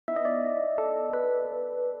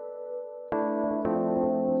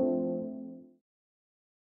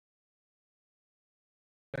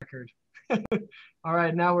record. All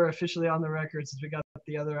right, now we're officially on the record since we got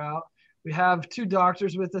the other out. We have two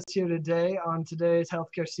doctors with us here today on today's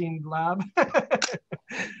Healthcare Scene Blab.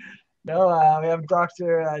 We have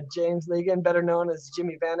Dr. James Legan, better known as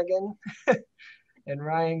Jimmy Vanagan, and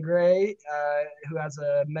Ryan Gray, who has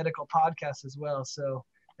a medical podcast as well. So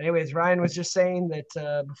anyways, Ryan was just saying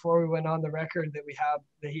that before we went on the record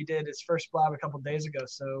that he did his first Blab a couple of days ago.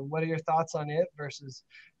 So what are your thoughts on it versus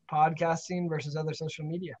podcasting versus other social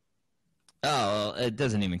media? Oh, it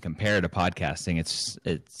doesn't even compare to podcasting.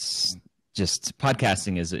 It's just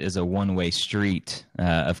podcasting is a one-way street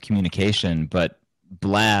of communication, but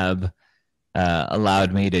Blab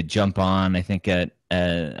allowed me to jump on. I think I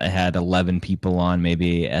had 11 people on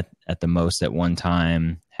maybe at the most at one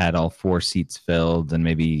time, had all 4 seats filled, and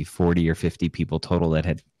maybe 40 or 50 people total that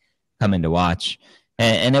had come in to watch.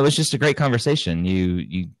 And it was just a great conversation.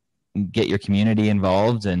 You get your community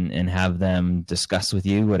involved and have them discuss with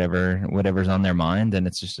you whatever's on their mind, and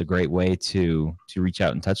it's just a great way to reach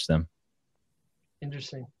out and touch them.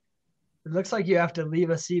 Interesting. It looks like you have to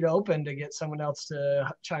leave a seat open to get someone else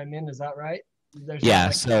to chime in. Is that right?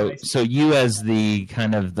 Yeah. So you as the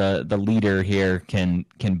kind of the leader here can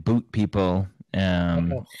boot people,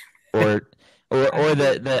 or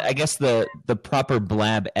the I guess the proper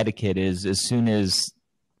Blab etiquette is as soon as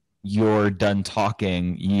you're done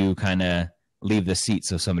talking, you kind of leave the seat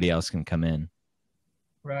so somebody else can come in.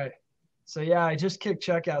 Right. So yeah, I just kicked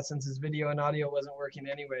checkout since his video and audio wasn't working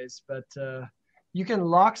anyways, but you can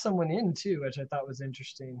lock someone in too, which I thought was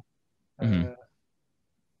interesting.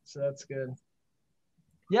 So that's good.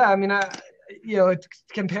 Yeah, I mean,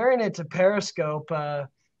 comparing it to Periscope,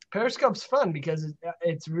 Periscope's fun because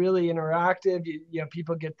it's really interactive.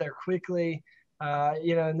 People get there quickly,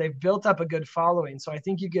 and they've built up a good following. So I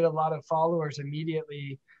think you get a lot of followers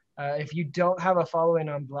immediately. If you don't have a following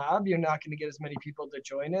on Blab, you're not going to get as many people to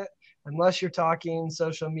join it unless you're talking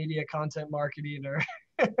social media content marketing or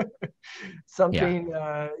something.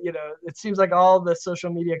 Yeah. It seems like all the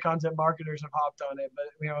social media content marketers have hopped on it, but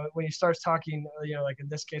when you start talking, like in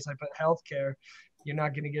this case, I put healthcare, you're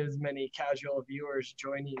not going to get as many casual viewers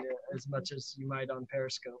joining it as much as you might on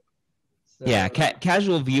Periscope. So, yeah,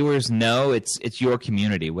 casual viewers know it's your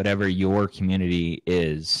community, whatever your community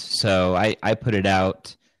is. So I put it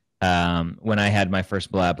out. When I had my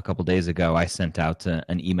first Blab a couple days ago, I sent out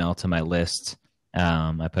an email to my list.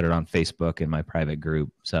 I put it on Facebook in my private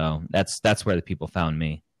group. So that's where the people found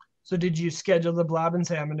me. So did you schedule the Blab and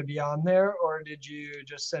say, I'm going to be on there, or did you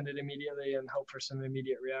just send it immediately and hope for some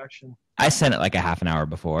immediate reaction? I sent it like a half an hour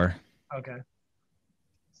before. Okay.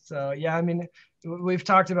 So, yeah, I mean, we've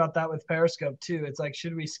talked about that with Periscope too. It's like,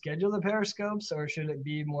 should we schedule the Periscopes or should it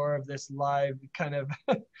be more of this live kind of,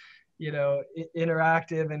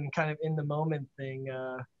 interactive and kind of in the moment thing,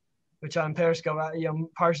 which on Periscope,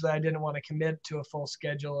 partially I didn't want to commit to a full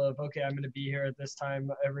schedule of, okay, I'm going to be here at this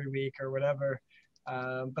time every week or whatever.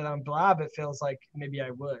 But on Blab, it feels like maybe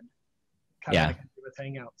I would. Kind of like I do with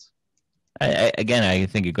Hangouts. I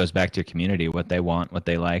think it goes back to your community, what they want, what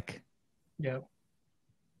they like. Yeah,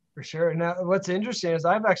 for sure. Now, what's interesting is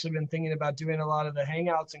I've actually been thinking about doing a lot of the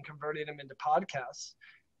Hangouts and converting them into podcasts.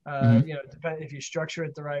 If you structure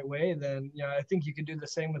it the right way, then I think you can do the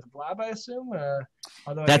same with Blab, I assume.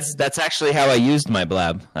 Although that's actually how I used my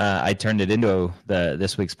Blab. I turned it into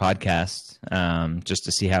this week's podcast just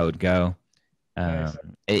to see how it would go. Nice.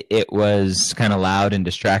 It was kind of loud and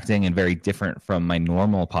distracting and very different from my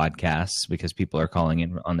normal podcasts because people are calling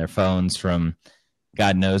in on their phones from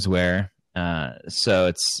God knows where.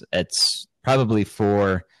 So it's probably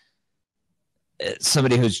for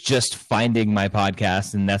somebody who's just finding my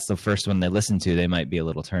podcast and that's the first one they listen to, they might be a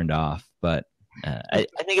little turned off. But I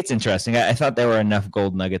think it's interesting. I thought there were enough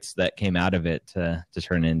gold nuggets that came out of it to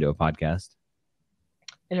turn it into a podcast.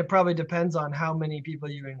 And it probably depends on how many people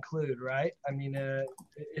you include, right? I mean,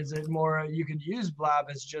 is it more, you could use Blab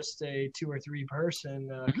as just a 2 or 3 person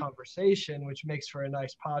conversation, which makes for a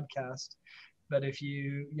nice podcast. But if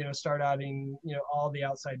you, start adding, all the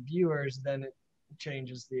outside viewers, then it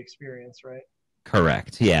changes the experience, right?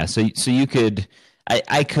 Correct. Yeah. So you could,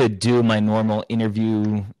 I could do my normal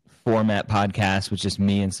interview format podcast, which is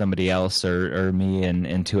me and somebody else or me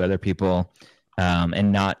and 2 other people.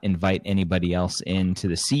 And not invite anybody else into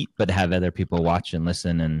the seat, but have other people watch and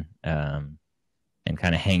listen and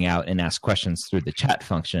kind of hang out and ask questions through the chat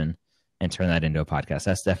function and turn that into a podcast.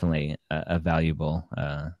 That's definitely a valuable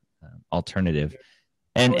alternative.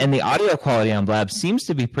 And the audio quality on Blab seems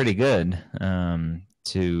to be pretty good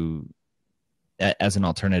as an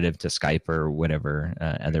alternative to Skype or whatever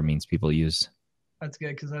other means people use. That's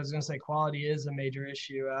good because I was going to say quality is a major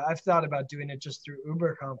issue. I've thought about doing it just through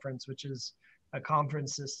Uber Conference, which is a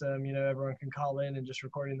conference system. Everyone can call in and just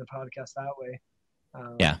recording the podcast that way.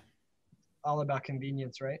 Yeah. All about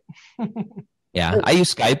convenience, right? Yeah, I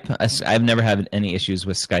use Skype. I've never had any issues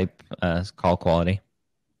with Skype call quality.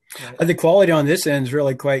 Right. The quality on this end is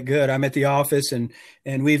really quite good. I'm at the office, and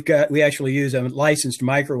we actually use a licensed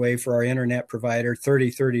microwave for our internet provider,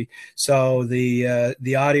 3030. So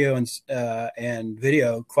the audio and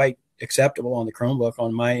video quite acceptable on the Chromebook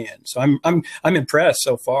on my end. So I'm impressed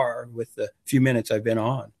so far with the few minutes I've been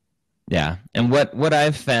on. Yeah, and what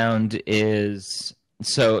I've found is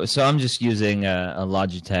so I'm just using a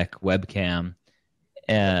Logitech webcam.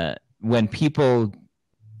 When people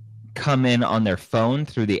come in on their phone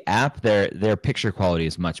through the app, their picture quality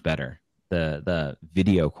is much better, the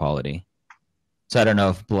video quality. So I don't know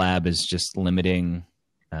if Blab is just limiting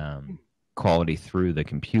quality through the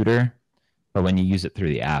computer, but when you use it through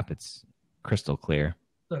the app, it's crystal clear.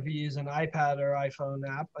 So if you use an iPad or iPhone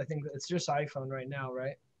app, I think it's just iPhone right now,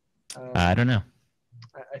 right? I don't know.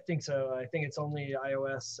 I think so. I think it's only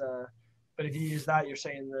iOS. But if you use that, you're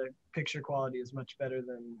saying the picture quality is much better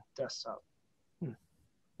than desktop.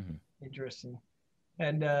 Mm-hmm. Interesting.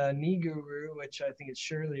 And Niguru, which I think is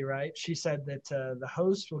Shirley, right? She said that the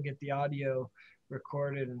host will get the audio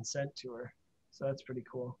recorded and sent to her. So that's pretty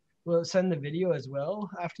cool. Will it send the video as well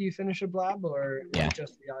after you finish a Blab, or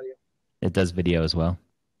just the audio? It does video as well.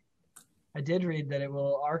 I did read that it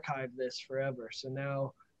will archive this forever. So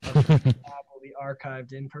now our Blab will be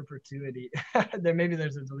archived in perpetuity. Maybe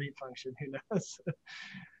there's a delete function. Who knows?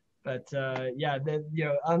 But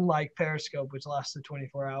unlike Periscope, which lasts to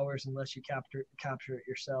 24 hours, unless you capture it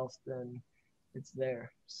yourself, then it's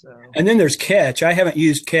there. So. And then there's Catch. I haven't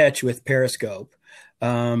used Catch with Periscope,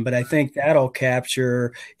 but I think that'll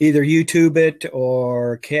capture either YouTube it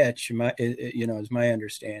or Catch. Is my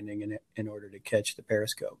understanding in order to catch the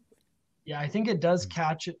Periscope. Yeah, I think it does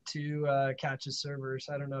catch it to Catch's servers.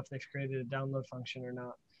 I don't know if they've created a download function or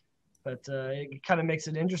not. But it kind of makes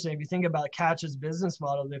it interesting. If you think about Catch's business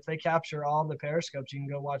model, if they capture all the Periscopes, you can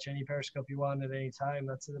go watch any Periscope you want at any time.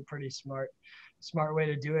 That's a pretty smart way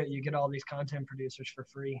to do it. You get all these content producers for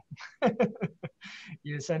free.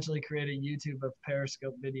 You essentially create a YouTube of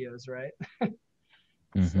Periscope videos, right?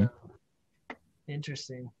 Mm-hmm. So,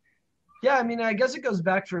 interesting. Yeah, I mean, I guess it goes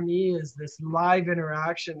back for me is this live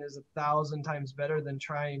interaction is 1,000 times better than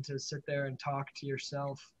trying to sit there and talk to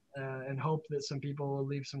yourself. And hope that some people will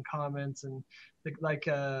leave some comments, and like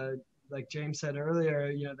James said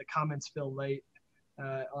earlier, the comments feel late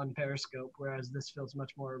on Periscope, whereas this feels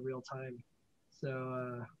much more real time.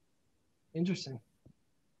 So interesting.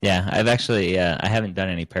 Yeah, I've actually I haven't done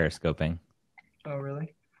any Periscoping. Oh,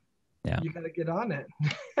 really? Yeah. You got to get on it.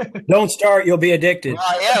 Don't start; you'll be addicted.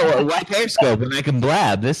 Well, why Periscope when I can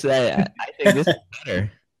Blab? I think this is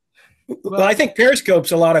better. Well, I think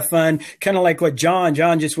Periscope's a lot of fun, kind of like what John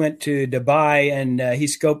just went to Dubai, and he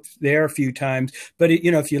scoped there a few times. But,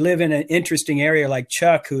 if you live in an interesting area like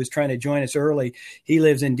Chuck, who is trying to join us early, he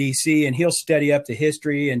lives in D.C., and he'll study up the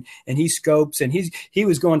history, and he scopes. And he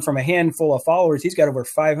was going from a handful of followers. He's got over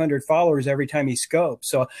 500 followers every time he scopes.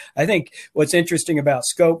 So I think what's interesting about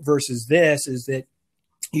Scope versus this is that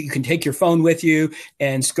you can take your phone with you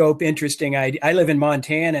and scope interesting. I live in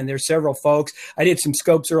Montana, and there's several folks. I did some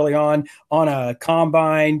scopes early on a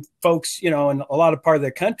combine. Folks, in a lot of part of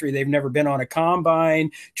the country, they've never been on a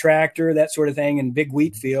combine, tractor, that sort of thing, in big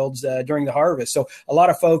wheat fields during the harvest. So a lot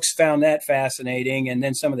of folks found that fascinating, and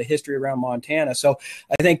then some of the history around Montana. So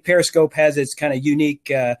I think Periscope has its kind of unique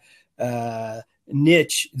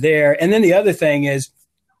niche there. And then the other thing is,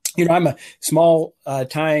 I'm a small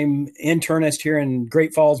time internist here in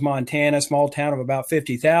Great Falls, Montana, small town of about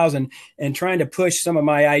 50,000, and trying to push some of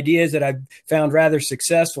my ideas that I've found rather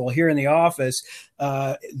successful here in the office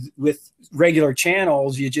with regular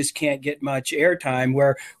channels. You just can't get much airtime,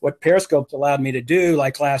 where what Periscope's allowed me to do,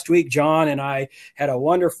 like last week, John,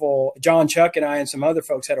 Chuck and I and some other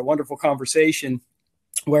folks had a wonderful conversation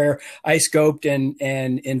where I scoped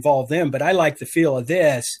and involved them. But I like the feel of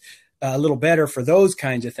this a little better for those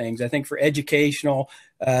kinds of things. I think for educational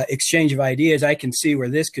exchange of ideas, I can see where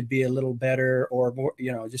this could be a little better, or more,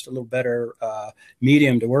 just a little better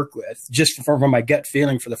medium to work with, just from my gut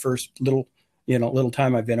feeling for the first little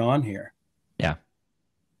time I've been on here. Yeah.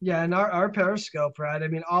 Yeah, and our Periscope, right? I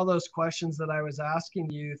mean, all those questions that I was asking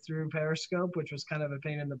you through Periscope, which was kind of a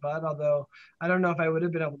pain in the butt, although I don't know if I would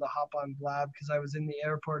have been able to hop on Blab because I was in the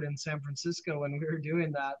airport in San Francisco when we were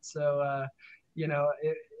doing that. So,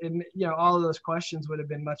 all of those questions would have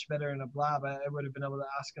been much better in a Blab. I would have been able to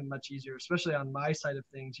ask them much easier, especially on my side of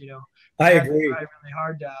things. I agree. It's really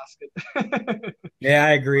hard to ask it. Yeah,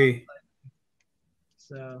 I agree.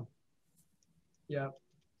 So, yeah,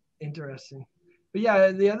 interesting. But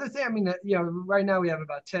yeah, the other thing, I mean, right now we have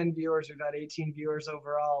about 10 viewers, we've got 18 viewers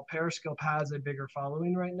overall. Periscope has a bigger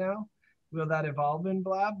following right now. Will that evolve in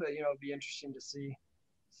Blab? But, it'd be interesting to see.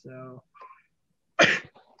 So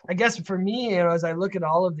I guess for me, as I look at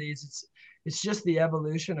all of these, it's just the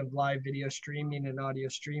evolution of live video streaming and audio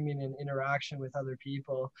streaming and interaction with other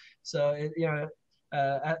people. So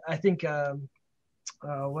I think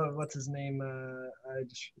what's his name?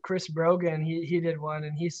 Chris Brogan. He did one,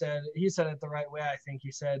 and he said it the right way. I think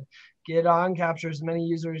he said, "Get on, capture as many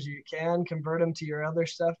users as you can, convert them to your other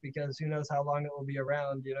stuff, because who knows how long it will be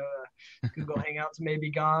around." Google Hangouts may be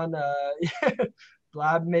gone.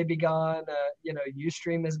 Blab may be gone.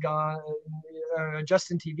 Ustream is gone.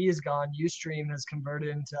 Justin TV is gone. Ustream has converted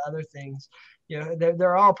into other things.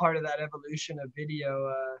 They're all part of that evolution of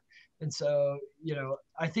video. And so,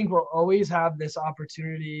 I think we'll always have this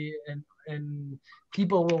opportunity, and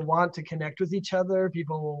people will want to connect with each other.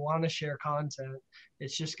 People will want to share content.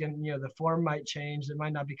 It's just going to, the form might change. It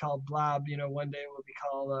might not be called Blab. One day it will be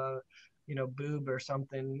called, Boob or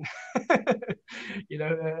something.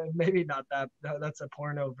 Maybe not that. That's a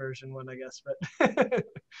porno version one, I guess. But,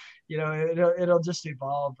 it'll just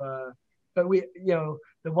evolve. But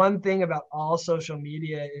the one thing about all social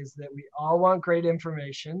media is that we all want great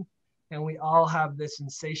information, and we all have this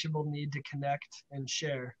insatiable need to connect and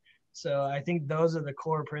share. So I think those are the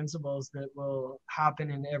core principles that will happen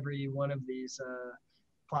in every one of these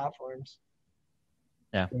platforms.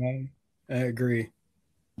 Yeah, I agree.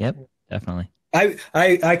 Yep, definitely.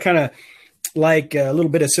 I kind of like a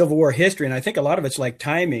little bit of Civil War history, and I think a lot of it's like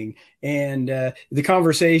timing. And the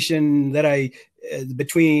conversation that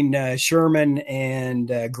between Sherman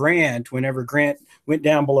and Grant, whenever Grant went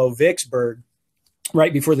down below Vicksburg,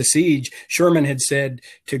 right before the siege, Sherman had said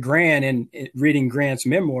to Grant, and reading Grant's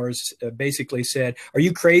memoirs, basically said, "Are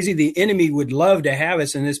you crazy? The enemy would love to have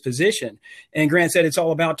us in this position." And Grant said, "It's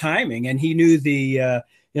all about timing." And he knew the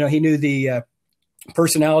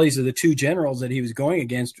personalities of the two generals that he was going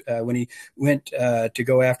against when he went to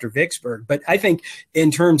go after Vicksburg. But I think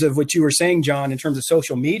in terms of what you were saying, John, in terms of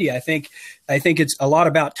social media, I think it's a lot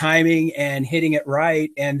about timing and hitting it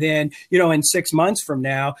right. And then, in 6 months from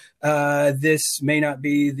now, this may not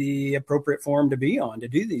be the appropriate forum to be on to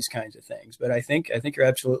do these kinds of things. But I think you're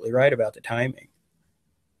absolutely right about the timing.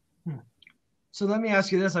 So let me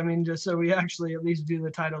ask you this. I mean, just so we actually at least do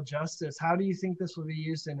the title justice, how do you think this will be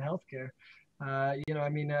used in healthcare?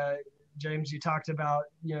 James, you talked about,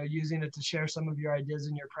 using it to share some of your ideas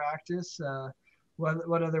in your practice.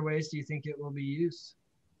 What other ways do you think it will be used?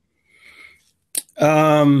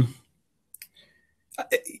 I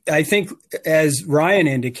think, as Ryan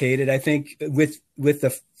indicated, I think with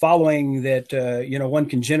the following that, one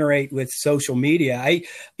can generate with social media,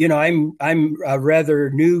 I'm a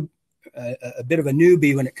rather new, a bit of a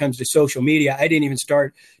newbie when it comes to social media. I didn't even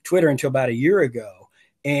start Twitter until about a year ago.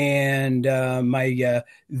 And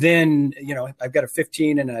then I've got a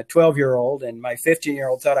 15 and a 12-year-old, and my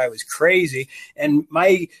 15-year-old thought I was crazy. And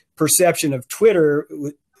my perception of Twitter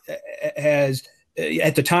has,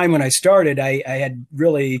 at the time when I started, I had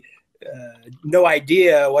really no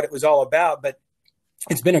idea what it was all about. But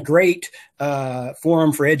it's been a great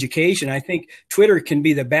forum for education. I think Twitter can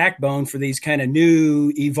be the backbone for these kind of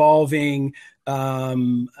new, evolving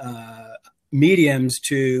mediums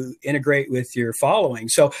to integrate with your following.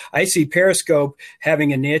 So I see Periscope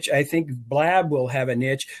having a niche. I think Blab will have a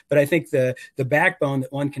niche, but I think the backbone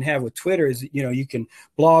that one can have with Twitter is, you can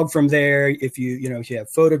blog from there. If if you have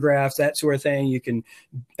photographs, that sort of thing, you can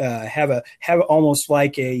have almost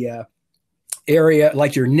like a area,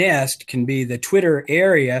 like your nest can be the Twitter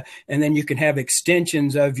area, and then you can have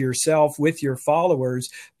extensions of yourself with your followers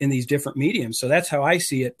in these different mediums. So that's how I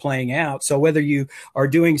see it playing out. So whether you are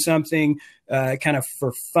doing something kind of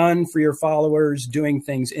for fun for your followers, doing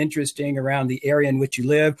things interesting around the area in which you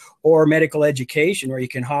live, or medical education, where you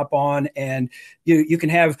can hop on and you can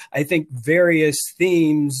have, I think, various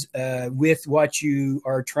themes with what you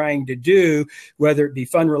are trying to do, whether it be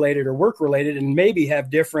fun related or work related, and maybe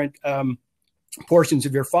have different portions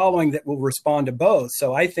of your following that will respond to both.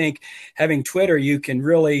 So I think having Twitter, you can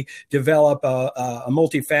really develop a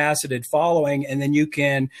multifaceted following, and then you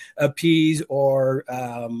can appease or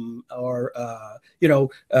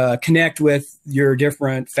connect with your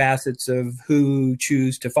different facets of who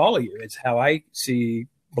choose to follow you. It's how I see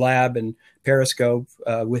Blab and Periscope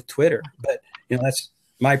with Twitter, but that's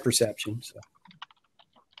my perception. So.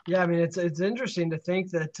 Yeah, I mean, it's interesting to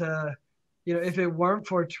think that if it weren't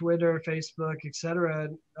for Twitter, Facebook, etc.,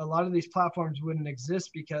 a lot of these platforms wouldn't exist,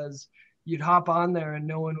 because you'd hop on there and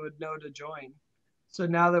no one would know to join. So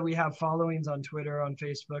now that we have followings on Twitter, on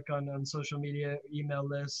Facebook, on social media, email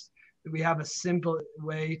lists, we have a simple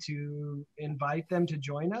way to invite them to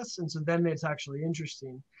join us. And so then it's actually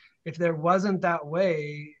interesting. If there wasn't that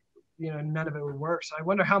way, none of it would work. So I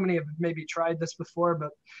wonder how many have maybe tried this before, but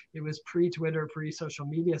it was pre-Twitter, pre-social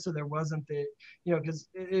media. So there wasn't because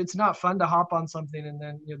it's not fun to hop on something and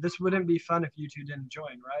then, this wouldn't be fun if you two didn't join,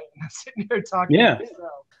 right? And I'm sitting here talking Yeah. to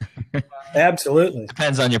yourself. Absolutely.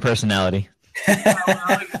 Depends on your personality.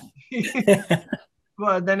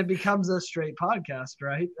 Well, then it becomes a straight podcast,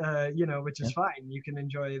 right? Which is fine. You can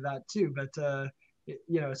enjoy that too. But,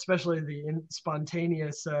 especially the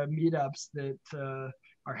spontaneous meetups that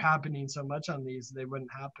are happening so much on these, they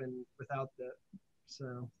wouldn't happen without that.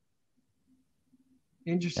 So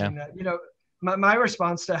interesting that, my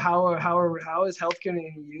response to how is healthcare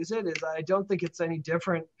going to use it is I don't think it's any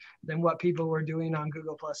different than what people were doing on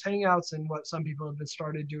Google Plus Hangouts and what some people have been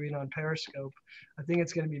started doing on Periscope. I think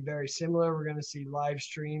it's going to be very similar. We're going to see live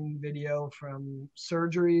stream video from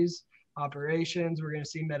surgeries, operations. We're going to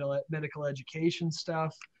see medical education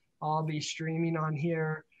stuff all be streaming on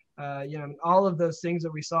here. All of those things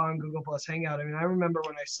that we saw on Google Plus Hangout. I mean, I remember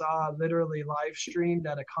when I saw literally live streamed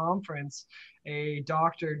at a conference, a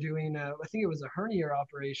doctor doing I think it was a hernia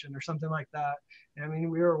operation or something like that. And I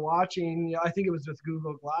mean, we were watching, I think it was with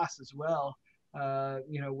Google Glass as well,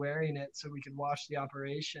 wearing it so we could watch the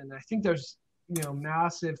operation. I think there's,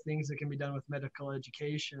 massive things that can be done with medical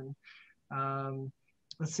education.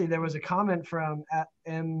 Let's see, there was a comment from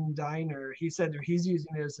M Diner. He said he's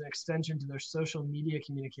using it as an extension to their social media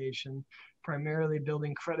communication, primarily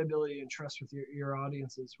building credibility and trust with your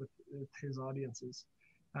audiences, with his audiences,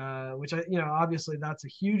 which obviously that's a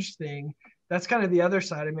huge thing. That's kind of the other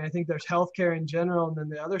side. I mean, I think there's healthcare in general, and then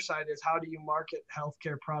the other side is how do you market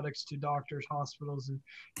healthcare products to doctors, hospitals,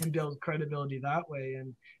 and build credibility that way.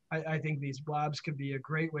 And I think these blabs could be a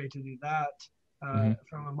great way to do that.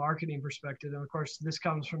 From a marketing perspective. And of course, this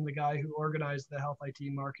comes from the guy who organized the Health IT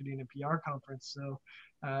Marketing and PR conference. So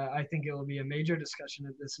I think it will be a major discussion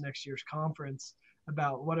at this next year's conference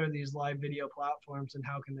about what are these live video platforms and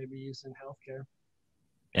how can they be used in healthcare.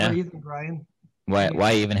 Yeah. What do you think, Brian?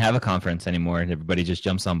 Why even have a conference anymore? Everybody just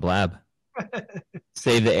jumps on Blab.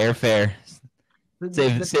 Save the airfare.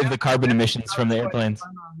 Save the carbon emissions from the airplanes.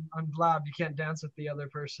 On Blab, you can't dance with the other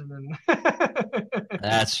person. And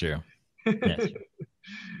That's true. Yes.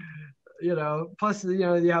 Plus,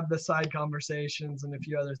 you have the side conversations and a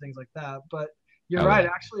few other things like that. But you're right.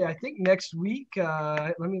 Actually, I think next week,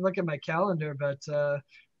 let me look at my calendar, but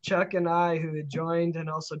Chuck and I, who had joined,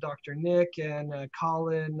 and also Dr. Nick and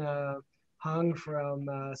Colin Hung from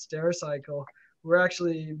Stericycle, we're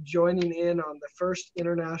actually joining in on the first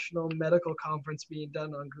international medical conference being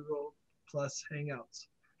done on Google Plus Hangouts.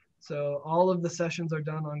 So all of the sessions are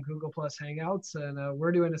done on Google Plus Hangouts, and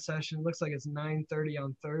we're doing a session. Looks like it's 9:30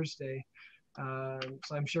 on Thursday.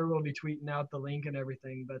 So I'm sure we'll be tweeting out the link and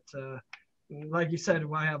everything. But like you said,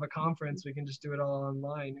 why have a conference? We can just do it all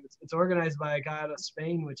online. It's organized by a guy out of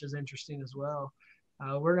Spain, which is interesting as well.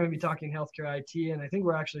 We're going to be talking healthcare IT, and I think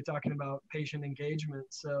we're actually talking about patient engagement.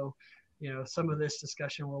 So, some of this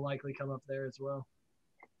discussion will likely come up there as well.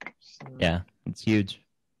 So. Yeah, it's huge.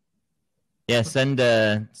 Yeah, send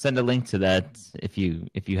a link to that if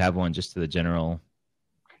you have one, just to the general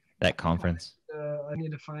that conference. I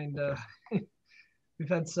need to find. We've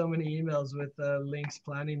had so many emails with links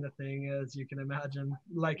planning the thing, as you can imagine,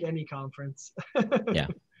 like any conference. Yeah.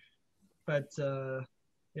 But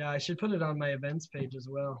I should put it on my events page as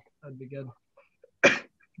well. That'd be good.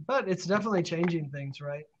 But it's definitely changing things,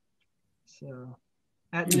 right? So.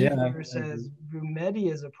 At says,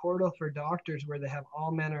 Vumedi is a portal for doctors where they have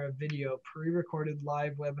all manner of video, pre-recorded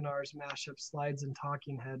live webinars, mashup slides, and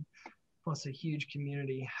talking head, plus a huge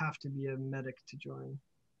community. Have to be a medic to join.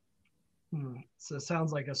 So it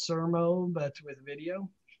sounds like a Sermo, but with video.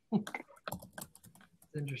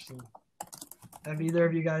 Interesting. Have either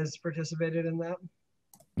of you guys participated in that?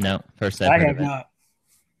 No, first I have not.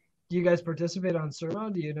 Do you guys participate on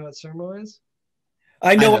Sermo? Do you know what Sermo is?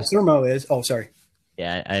 I know what Sermo is. Oh, sorry.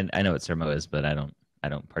 Yeah, I know what Sermo is, but I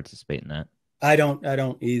don't participate in that. I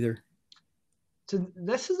don't either. So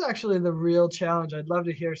this is actually the real challenge. I'd love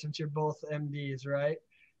to hear, since you're both MDs, right?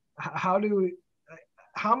 How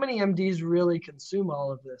many MDs really consume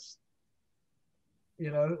all of this?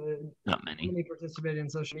 Not many. How many participate in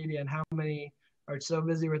social media, and how many are so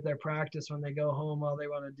busy with their practice when they go home, all they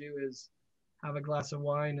want to do is have a glass of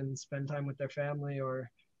wine and spend time with their family or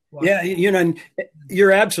Yeah, and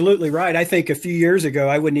you're absolutely right. I think a few years ago,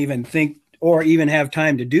 I wouldn't even think or even have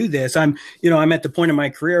time to do this. I'm at the point in my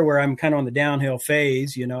career where I'm kind of on the downhill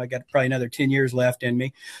phase. I got probably another 10 years left in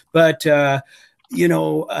me. But,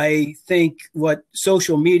 I think what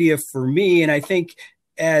social media for me, and I think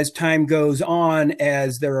as time goes on,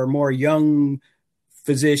 as there are more young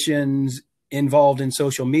physicians involved in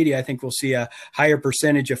social media, I think we'll see a higher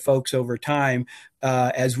percentage of folks over time,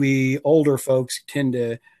 as we older folks tend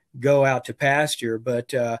to go out to pasture.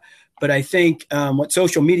 But I think what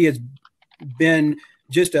social media has been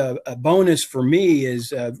just a bonus for me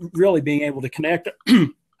is really being able to connect,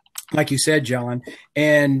 like you said, John,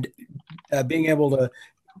 and being able to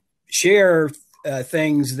share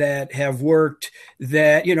things that have worked,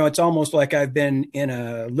 that, you know, it's almost like I've been in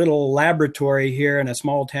a little laboratory here in a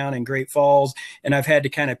small town in Great Falls, and I've had to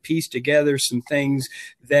kind of piece together some things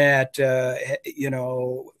that, you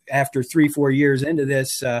know, after 3-4 years into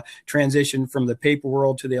this transition from the paper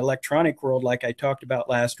world to the electronic world, like I talked about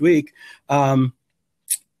last week,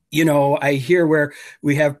 you know, I hear where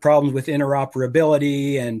we have problems with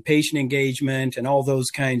interoperability and patient engagement and all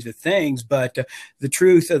those kinds of things. But the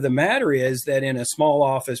truth of the matter is that in a small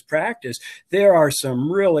office practice, there are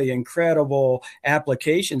some really incredible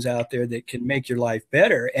applications out there that can make your life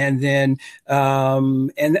better. And then,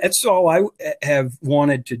 and that's all I have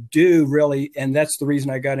wanted to do, really. And that's the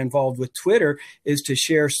reason I got involved with Twitter, is to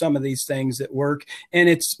share some of these things that work. And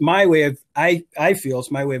it's my way of, I feel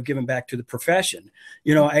it's my way of giving back to the profession.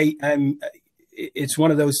 You know, it's one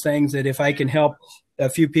of those things that if I can help a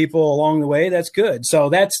few people along the way, that's good. So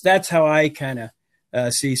that's how I kind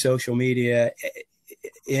of see social media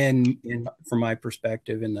from my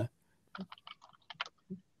perspective in the.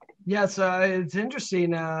 Yes, it's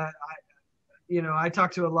interesting. I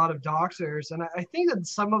talk to a lot of doctors, and I think that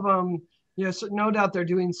some of them, you know, so no doubt they're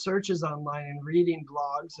doing searches online and reading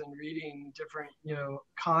blogs and reading different, you know,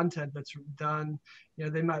 content that's done. You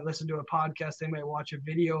know, they might listen to a podcast, they might watch a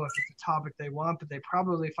video if it's a topic they want, but they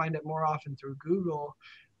probably find it more often through Google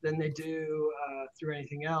than they do through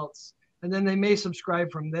anything else. And then they may subscribe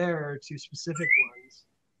from there to specific ones.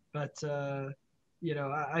 But, you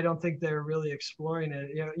know, I don't think they're really exploring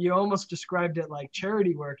it. You know, you almost described it like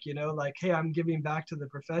charity work, you know, like, hey, I'm giving back to the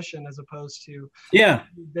profession, as opposed to, I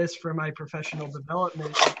need this for my professional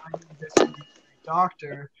development, I need this to be a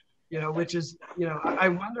doctor, you know, which is, you know, I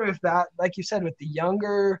wonder if that, like you said, with the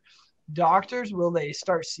younger doctors, will they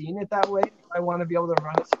start seeing it that way? I want to be able to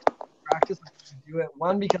run a successful practice, I need to do it,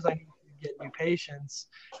 one, because I need to get new patients.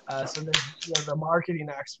 So there's, you know, the marketing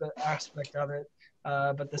aspect of it.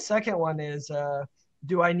 But the second one is,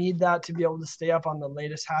 do I need that to be able to stay up on the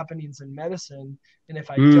latest happenings in medicine? And if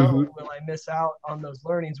I don't, will I miss out on those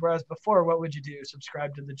learnings? Whereas before, what would you do?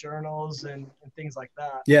 Subscribe to the journals and things like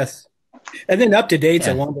that. Yes. And then Up to Date's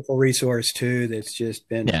a wonderful resource too. That's just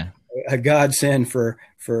been a godsend for,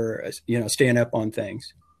 you know, staying up on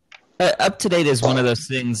things. Up to Date is one of those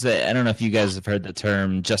things that, I don't know if you guys have heard the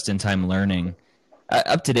term just-in-time learning.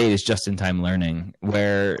 Up to Date is just-in-time learning,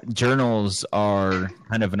 where journals are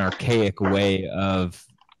kind of an archaic way of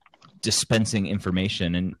dispensing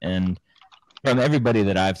information. And from everybody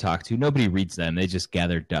that I've talked to, nobody reads them. They just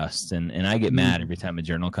gather dust. And I get mad every time a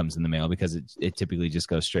journal comes in the mail, because it typically just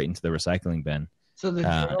goes straight into the recycling bin. So the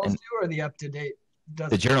journals do, or the Up to Date does?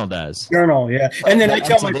 The journal does. Journal, yeah. And then I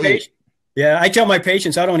tell my patients, I tell my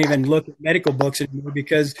patients I don't even look at medical books anymore,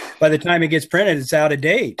 because by the time it gets printed, it's out of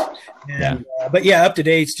date. And, but Up to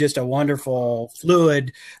Date's just a wonderful,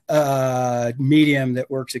 fluid medium that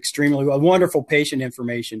works extremely well. Wonderful patient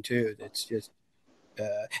information too. That's just,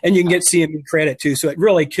 and you can get CME credit too. So it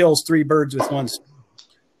really kills 3 birds with one stone.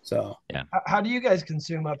 So how do you guys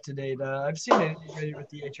consume Up to Date? I've seen it integrated with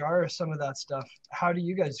the HR, some of that stuff. How do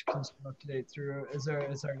you guys consume Up to Date through? Is there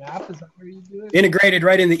an app? Is that where you do it? Integrated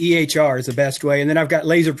right in the EHR is the best way. And then I've got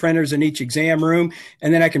laser printers in each exam room,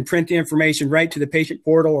 and then I can print the information right to the patient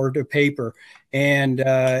portal or to paper. And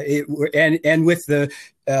and with the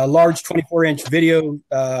large 24-inch video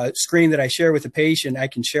screen that I share with the patient, I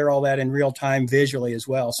can share all that in real time visually as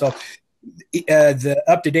well. So the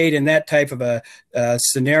Up to Date in that type of a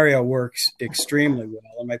scenario works extremely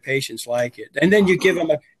well, and my patients like it. And then you give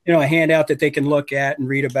them a handout that they can look at and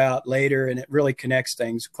read about later, and it really connects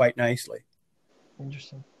things quite nicely.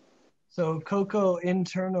 Interesting. So Coco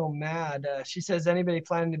Internal Mad, she says, anybody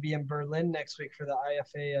planning to be in Berlin next week for the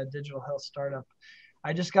IFA Digital Health Startup?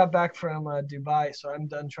 I just got back from Dubai, so I'm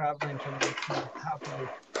done traveling for happily.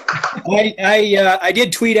 I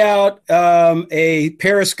did tweet out a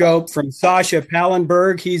Periscope from Sasha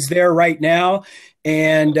Pallenberg. He's there right now.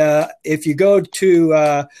 And if you go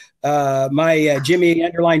to my Jimmy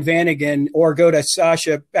Vanagan, or go to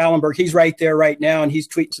Sasha Pallenberg, he's right there right now, and he's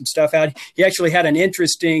tweeting some stuff out. He actually had an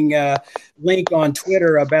interesting link on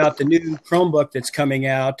Twitter about the new Chromebook that's coming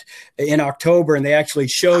out in October, and they actually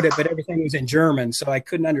showed it, but everything was in German, so I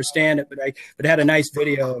couldn't understand it. But it had a nice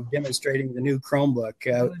video demonstrating the new Chromebook,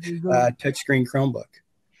 touchscreen Chromebook.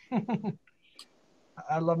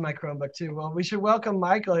 I love my Chromebook too. Well, we should welcome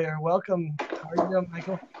Michael here. Welcome. How are you doing,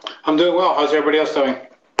 Michael? I'm doing well. How's everybody else doing?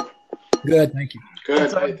 Good, thank you.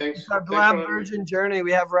 Good. It's our Blab Virgin journey.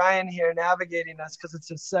 We have Ryan here navigating us because it's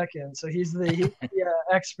his second. So he's the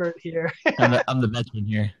expert here. I'm the veteran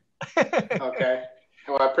here. Okay.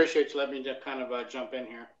 Well, I appreciate you letting me just kind of jump in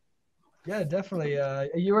here. Yeah, definitely.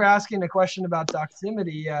 You were asking a question about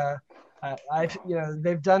Doximity.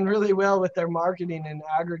 They've done really well with their marketing and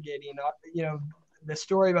aggregating. The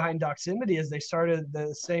story behind Doximity is they started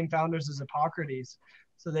the same founders as Hippocrates.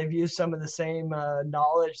 So they've used some of the same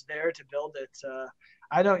knowledge there to build it.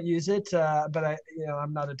 I don't use it, but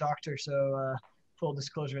I'm not a doctor, so full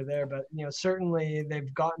disclosure there. But certainly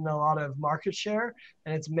they've gotten a lot of market share,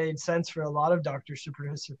 and it's made sense for a lot of doctors to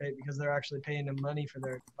participate because they're actually paying them money for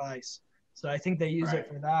their advice. So I think they use it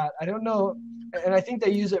for that. I don't know, and I think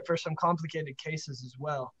they use it for some complicated cases as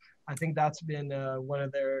well. I think that's been one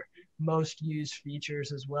of their most used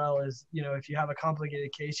features as well. Is if you have a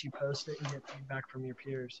complicated case, you post it and get feedback from your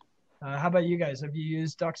peers. How about you guys? Have you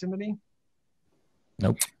used Doximity?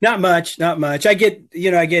 Nope. Not much. I get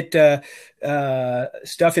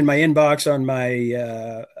stuff in my inbox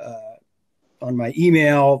on my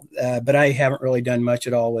email, but I haven't really done much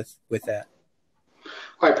at all with that.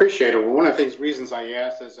 Well, I appreciate it. Well, one of the reasons I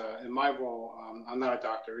asked is in my role, I'm not a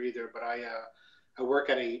doctor either, but I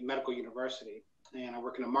work at a medical university, and I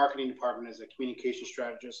work in the marketing department as a communication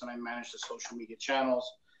strategist, and I manage the social media channels.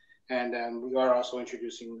 And we are also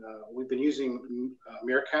introducing, we've been using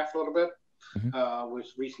Meerkat for a little bit, with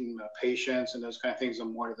reaching patients and those kind of things,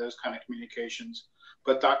 and more to those kind of communications.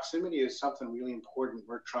 But Doximity is something really important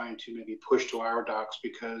we're trying to maybe push to our docs,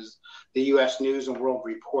 because the U.S. News and World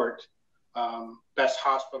Report, Best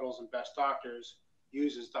Hospitals and Best Doctors,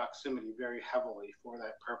 uses Doximity very heavily for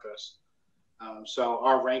that purpose. So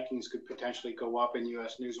our rankings could potentially go up in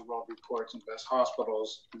U.S. News and World Reports and Best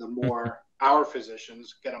Hospitals the more our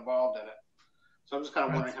physicians get involved in it. So I'm just kind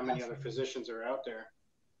of wondering how many other physicians are out there.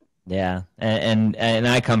 Yeah, and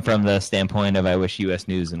I come from the standpoint of I wish U.S.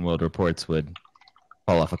 News and World Reports would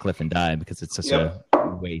fall off a cliff and die, because it's such a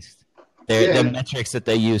waste. The metrics that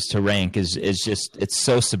they use to rank is just, it's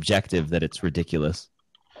so subjective that it's ridiculous.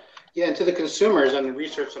 Yeah, and to the consumers and the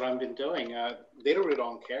research that I've been doing, they really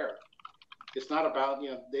don't care. It's not about,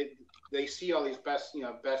 they see all these best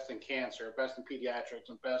in cancer, best in pediatrics,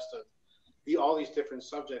 and best of all these different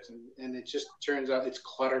subjects, and it just turns out it's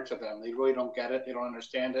clutter to them. They really don't get it. They don't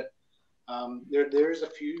understand it. There's a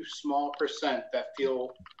few small percent that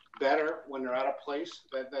feel better when they're at a place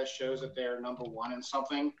that shows that they're number one in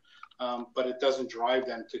something, but it doesn't drive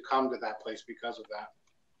them to come to that place because of that.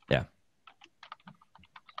 Yeah.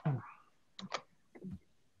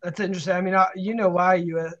 That's interesting. I mean, why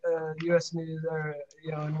U.S. News or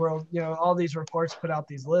and World, all these reports put out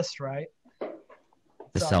these lists, right?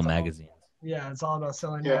 To sell magazines. Yeah, it's all about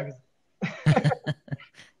selling magazines.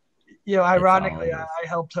 Ironically, I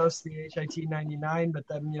helped host the HIT 99, but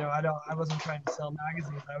then I wasn't trying to sell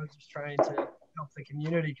magazines. I was just trying to help the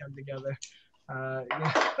community come together, and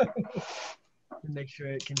make sure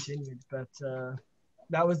it continued. But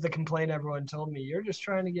that was the complaint everyone told me. You're just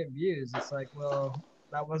trying to get views. It's like, well,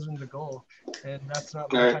 that wasn't the goal, and that's not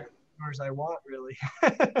the type of viewers I want, really.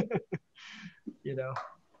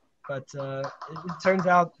 But it turns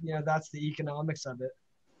out, that's the economics of it.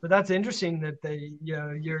 But that's interesting that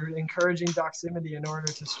you're encouraging Doximity in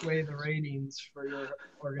order to sway the ratings for your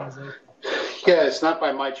organization. Yeah, it's not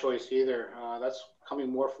by my choice either. That's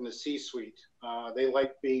coming more from the C-suite. They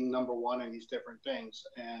like being number one in these different things,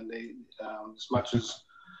 and they, as much as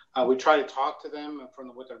we try to talk to them from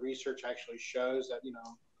what the research actually shows that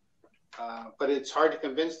but it's hard to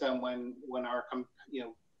convince them when our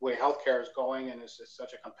way healthcare is going, and it's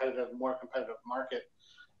such a more competitive market,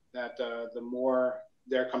 that the more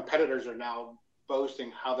their competitors are now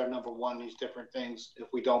boasting how they're number one in these different things. If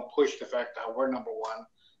we don't push the fact that we're number one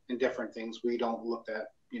in different things, we don't look at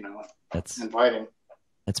that's inviting.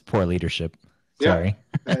 That's poor leadership. Sorry.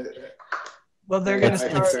 Well, they're going to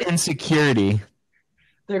start. It's insecurity.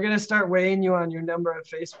 They're going to start weighing you on your number of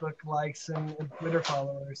Facebook likes and Twitter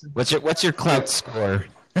followers. What's your clout score?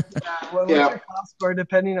 What's your clout score,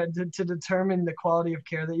 depending on to determine the quality of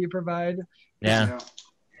care that you provide? Yeah.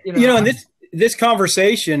 And this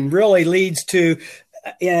conversation really leads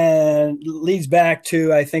back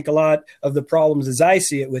to, I think, a lot of the problems as I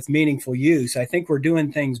see it with meaningful use. I think we're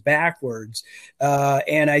doing things backwards.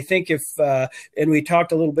 And I think and we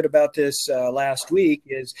talked a little bit about this last week,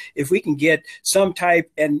 is if we can get some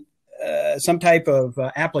type, and some type of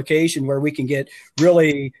application where we can get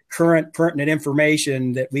really current, pertinent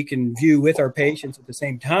information that we can view with our patients at the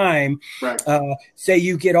same time. Right. Say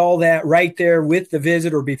you get all that right there with the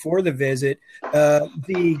visit or before the visit,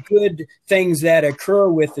 the good things that occur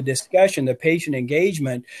with the discussion, the patient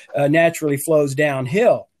engagement, naturally flows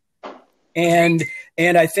downhill. And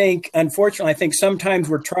I think, unfortunately, I think sometimes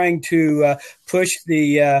we're trying to push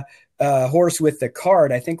the horse with the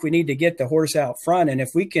cart. I think we need to get the horse out front. And if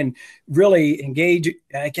we can really engage,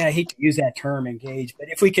 I hate to use that term, engage, but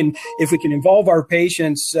if we can involve our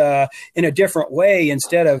patients in a different way,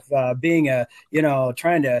 instead of being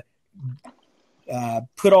trying to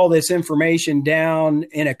put all this information down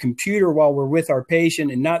in a computer while we're with our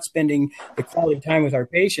patient and not spending the quality time with our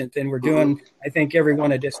patient, then we're doing, I think,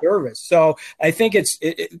 everyone a disservice. So I think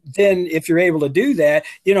then if you're able to do that,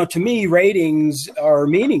 to me, ratings are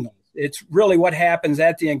meaningless. It's really what happens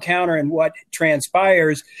at the encounter and what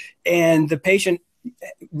transpires, and the patient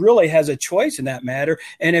really has a choice in that matter.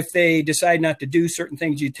 And if they decide not to do certain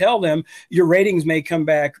things you tell them, your ratings may come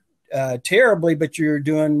back terribly, but you're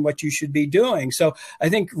doing what you should be doing. So I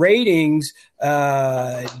think ratings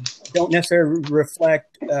don't necessarily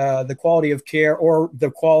reflect the quality of care or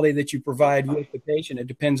the quality that you provide with the patient. It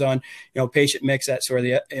depends on, patient mix, that sort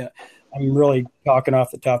of I'm really talking off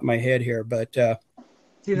the top of my head here, but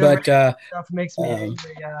stuff makes me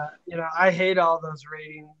angry. I hate all those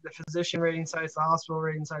the physician rating sites, the hospital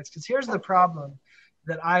rating sites, because here's the problem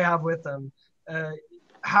that I have with them.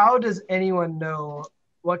 How does anyone know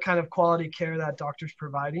what kind of quality care that doctor's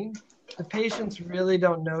providing? The patients really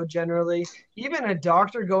don't know generally. Even a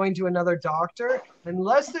doctor going to another doctor,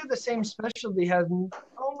 unless they're the same specialty, has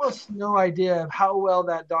almost no idea of how well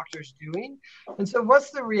that doctor's doing. And so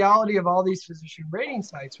what's the reality of all these physician rating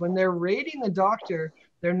sites? When they're rating the doctor,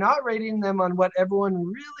 they're not rating them on what everyone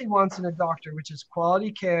really wants in a doctor, which is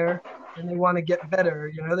quality care, and they want to get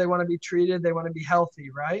better. They want to be treated, they want to be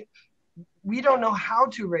healthy, right? We don't know how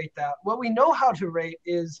to rate that. What we know how to rate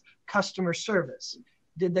is customer service.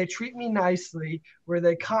 Did they treat me nicely? Were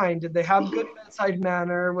they kind? Did they have good bedside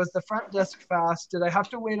manner? Was the front desk fast? Did I have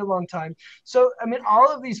to wait a long time? So,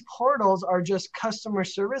 all of these portals are just customer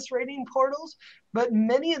service rating portals, but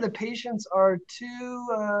many of the patients are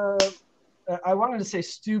too, I wanted to say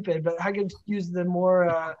stupid, but I could use the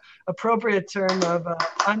more appropriate term of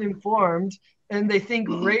uninformed. And they think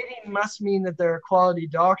rating must mean that they're a quality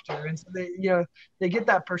doctor. And so they get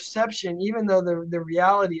that perception, even though the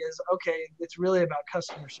reality is, okay, it's really about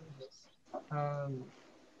customer service.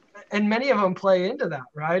 And many of them play into that,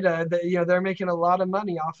 right? They're making a lot of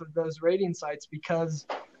money off of those rating sites because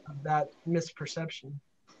of that misperception.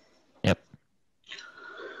 Yep.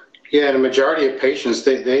 Yeah, the majority of patients,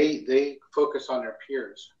 they focus on their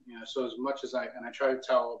peers. So as much as I try to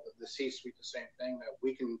tell the C-suite the same thing, that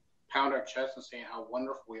we can pound our chest and saying how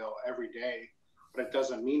wonderful we are every day, but it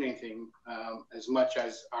doesn't mean anything as much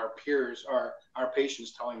as our peers are, our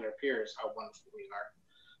patients telling their peers how wonderful we are.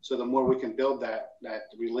 So the more we can build that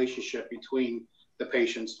relationship between the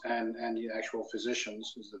patients and the actual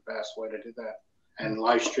physicians is the best way to do that. And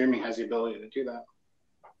live streaming has the ability to do that.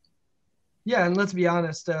 Yeah, and let's be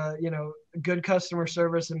honest, good customer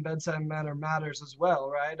service and bedside manner matters as well,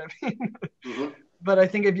 right? But I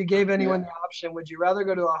think if you gave anyone the option, would you rather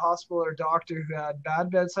go to a hospital or doctor who had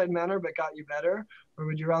bad bedside manner but got you better? Or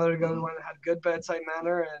would you rather go to one that had good bedside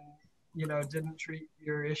manner and, didn't treat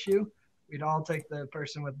your issue? We'd all take the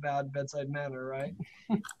person with bad bedside manner, right?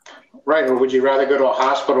 Right. Or would you rather go to a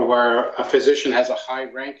hospital where a physician has a high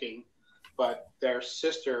ranking, but their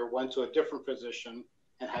sister went to a different physician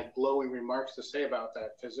and had glowing remarks to say about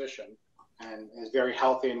that physician and is very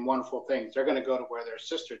healthy and wonderful things? They're going to go to where their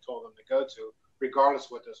sister told them to go to, regardless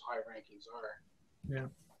of what those high rankings are. Yeah.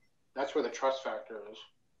 That's where the trust factor is.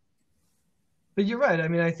 But you're right.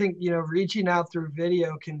 I think, reaching out through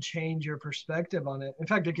video can change your perspective on it. In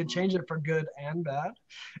fact, it can change it for good and bad.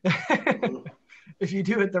 If you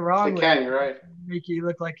do it the wrong way, you're right. Make you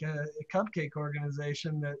look like a cupcake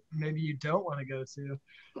organization that maybe you don't want to go to.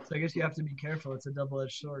 So I guess you have to be careful. It's a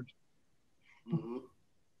double-edged sword. Mm-hmm.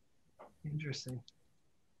 Interesting.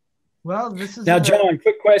 Well, this is now, John.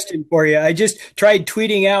 Quick question for you. I just tried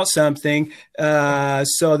tweeting out something,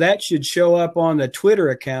 so that should show up on the Twitter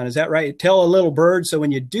account. Is that right? Tell a little bird. So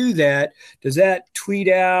when you do that, does that tweet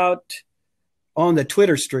out on the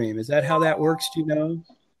Twitter stream? Is that how that works? Do you know?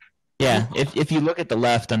 Yeah. If you look at the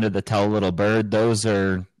left under the Tell a Little Bird, those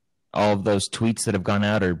are all of those tweets that have gone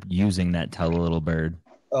out are using that Tell a Little Bird.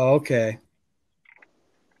 Oh, okay.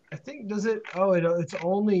 I think, does it? Oh, it's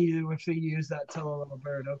only if we use that Tell a Little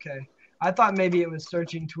Bird. Okay. I thought maybe it was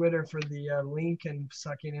searching Twitter for the link and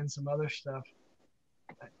sucking in some other stuff.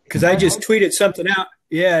 Because I just tweeted something out.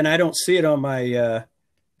 Yeah, and I don't see it on my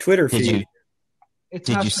Twitter feed.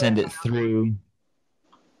 Did you send it through?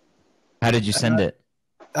 How did you send it?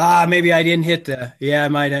 Maybe I didn't hit I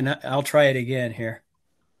might. I'll try it again here.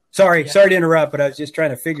 Sorry to interrupt, but I was just trying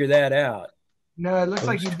to figure that out. No, it looks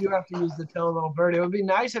like you do have to use the Tell a Little Bird. It would be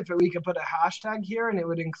nice if we could put a hashtag here and it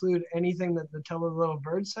would include anything that the Tell a Little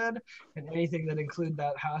Bird said and anything that include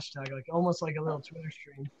that hashtag, like almost like a little Twitter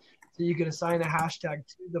stream. So you could assign a hashtag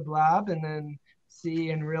to the Blab and then see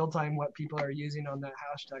in real time what people are using on that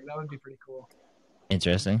hashtag. That would be pretty cool.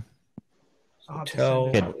 Interesting.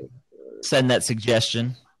 Send that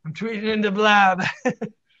suggestion. I'm tweeting into Blab.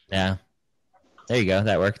 Yeah. There you go.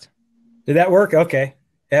 That worked. Did that work? Okay.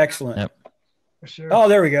 Excellent. Yep. For sure. Oh,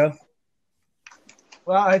 there we go.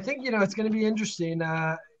 Well, I think, it's going to be interesting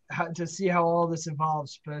to see how all this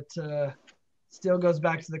evolves, but still goes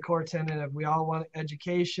back to the core tenet of we all want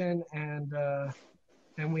education and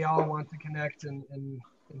we all want to connect and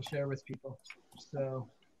share with people. So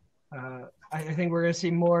I think we're going to see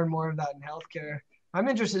more and more of that in healthcare. I'm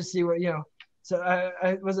interested to see what, so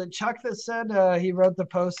was it Chuck that said, he wrote the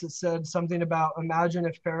post that said something about imagine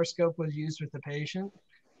if Periscope was used with the patient.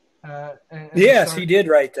 Yes, he did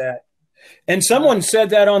write that. And someone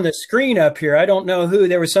said that on the screen up here. I don't know who.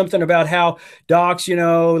 There was something about how docs,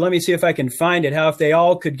 let me see if I can find it, how if they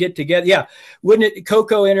all could get together. Yeah. Wouldn't it,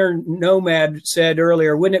 Coco Inner Nomad said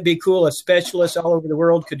earlier, wouldn't it be cool if specialists all over the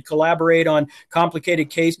world could collaborate on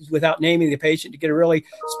complicated cases without naming the patient to get a really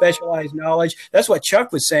specialized knowledge? That's what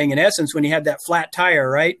Chuck was saying in essence when he had that flat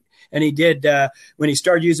tire, right? And he did, when he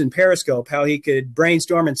started using Periscope, how he could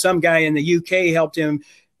brainstorm, and some guy in the UK helped him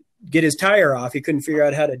get his tire off. He couldn't figure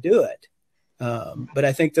out how to do it. But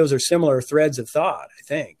I think those are similar threads of thought, I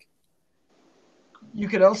think. You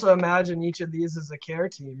could also imagine each of these as a care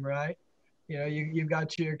team, right? You've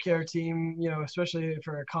got your care team, especially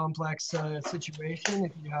for a complex situation.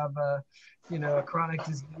 If you have a chronic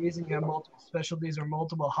disease and you have multiple specialties or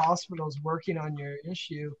multiple hospitals working on your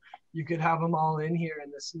issue, you could have them all in here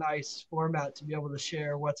in this nice format to be able to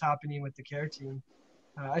share what's happening with the care team.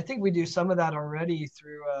 I think we do some of that already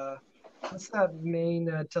through what's that main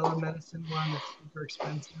telemedicine one that's super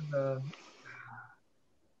expensive?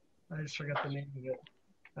 I just forgot the name of it.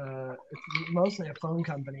 It's mostly a phone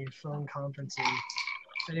company, phone conferencing.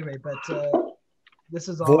 Anyway, but this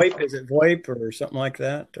is all VoIP. Is it VoIP or something like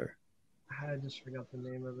that? Or I just forgot the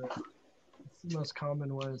name of it. It's the most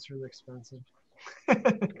common one. It's really expensive.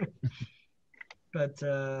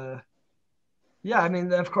 But yeah, I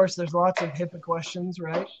mean, of course, there's lots of HIPAA questions,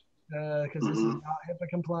 right? Because this is not HIPAA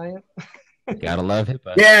compliant. Gotta love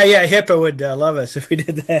HIPAA. Yeah, HIPAA would love us if we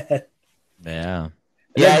did that. Yeah.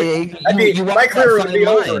 You walk that fine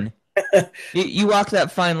line. You walk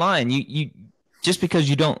that fine line. You just because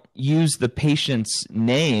you don't use the patient's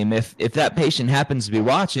name, if that patient happens to be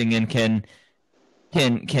watching and can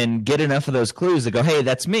get enough of those clues to go, hey,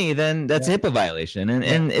 that's me, then that's a HIPAA violation,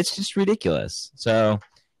 and it's just ridiculous. So.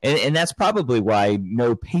 And that's probably why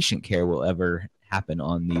no patient care will ever happen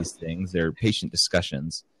on these things. They're patient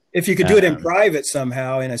discussions. If you could do it in private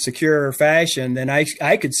somehow in a secure fashion, then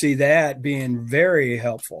I could see that being very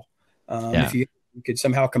helpful. If you could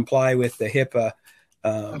somehow comply with the HIPAA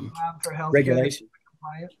regulation.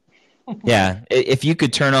 Yeah, if you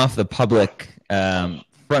could turn off the public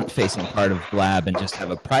front-facing part of Blab and just have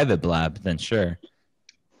a private Blab, then sure.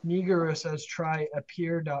 Niguru says try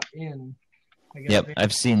appear.in. Yep,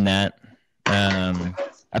 I've seen that.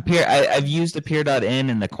 I've used appear.in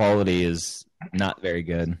and the quality is not very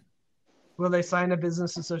good. Will they sign a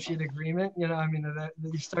business associate agreement? You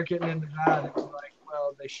start getting into that. It's like,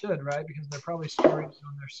 well, they should, right? Because they're probably storing it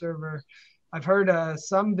on their server. I've heard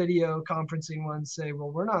some video conferencing ones say, well,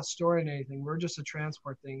 we're not storing anything. We're just a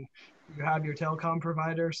transport thing. You have your telecom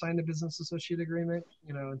provider sign a business associate agreement,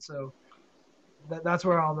 and so that's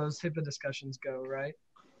where all those HIPAA discussions go, right?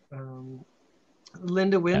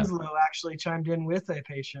 Linda Winslow actually chimed in with a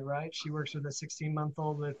patient, right? She works with a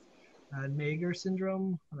 16-month-old with Nager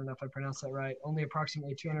syndrome. I don't know if I pronounced that right. Only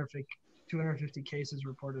approximately 250 cases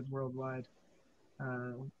reported worldwide.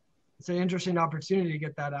 It's an interesting opportunity to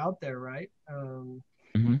get that out there, right?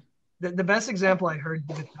 The best example I heard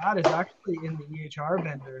with that is actually in the EHR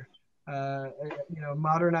vendor.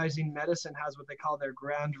 Modernizing Medicine has what they call their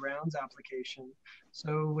Grand Rounds application.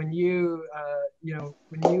 So when you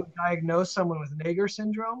diagnose someone with Nager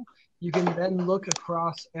syndrome, you can then look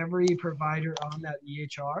across every provider on that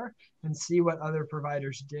EHR and see what other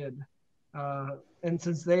providers did. And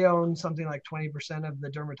since they own something like 20% of the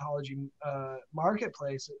dermatology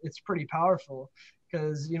marketplace, it's pretty powerful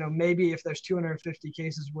because, maybe if there's 250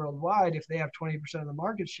 cases worldwide, if they have 20% of the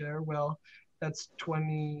market share, well, That's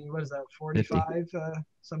 20, what is that, 45,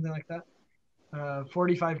 something like that.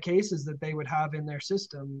 45 cases that they would have in their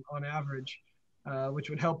system on average, which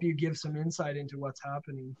would help you give some insight into what's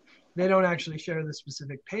happening. They don't actually share the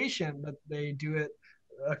specific patient, but they do it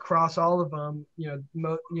across all of them.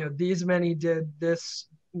 These many did this,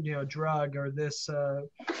 drug or this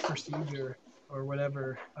procedure or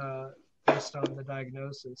whatever, based on the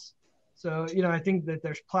diagnosis. So, I think that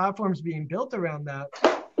there's platforms being built around that.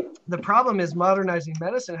 The problem is modernizing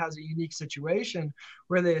medicine has a unique situation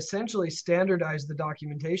where they essentially standardize the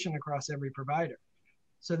documentation across every provider.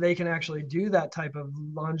 So they can actually do that type of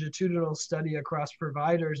longitudinal study across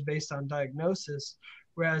providers based on diagnosis,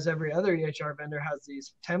 whereas every other EHR vendor has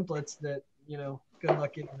these templates that, good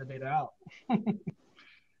luck getting the data out.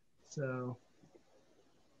 So,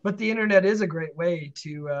 but the internet is a great way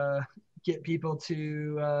to get people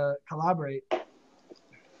to collaborate.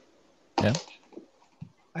 Yeah.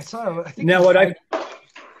 I think now what I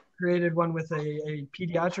created one with a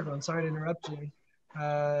pediatric one. Sorry to interrupt you.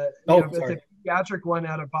 Sorry. The pediatric one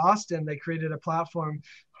out of Boston, they created a platform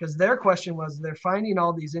because their question was they're finding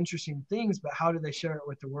all these interesting things, but how do they share it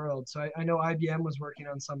with the world? So I know IBM was working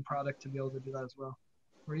on some product to be able to do that as well.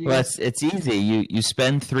 Well, it's easy. You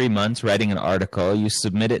spend 3 months writing an article, you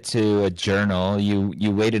submit it to a journal,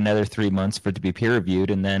 you wait another 3 months for it to be peer reviewed,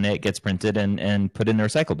 and then it gets printed and put in the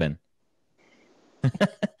recycle bin.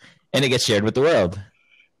 And it gets shared with the world.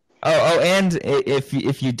 And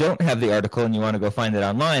if you don't have the article and you want to go find it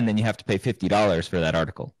online, then you have to pay $50 for that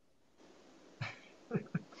article.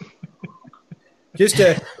 Just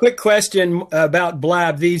a quick question about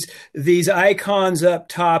Blab. These icons up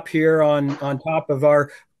top here on top of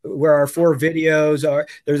where our 4 videos are.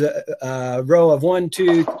 There's a row of 1,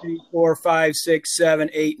 2, 3, 4, 5, 6, 7,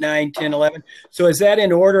 8, 9, 10, 11. So is that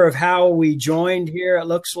in order of how we joined here? It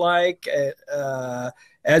looks like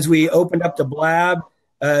as we opened up the Blab.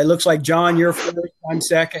 It looks like John, you're first, I'm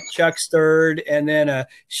second, Chuck's third, and then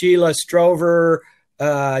Sheila Strover,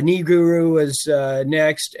 Knee Guru is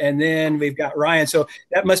next, and then we've got Ryan. So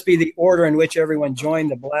that must be the order in which everyone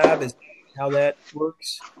joined the Blab. Is how that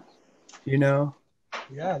works? Yeah.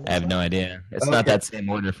 I have no idea. It's not that same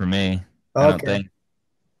order for me. I don't think.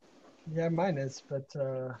 Yeah, mine is, but.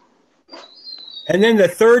 And then the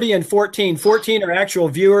 30 and 14 are actual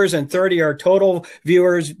viewers and 30 are total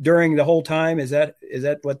viewers during the whole time. Is that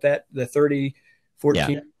what the 30, 14?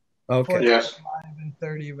 Yeah. Okay. Yes. 45 and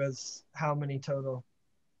 30 was how many total?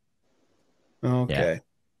 Okay. Yeah.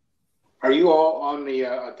 Are you all on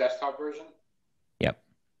the desktop version? Yep.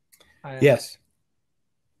 Yes.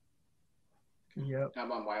 Yep.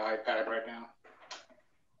 I'm on my iPad right now.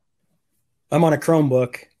 I'm on a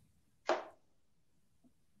Chromebook.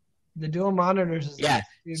 The dual monitors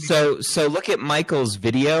is So look at Michael's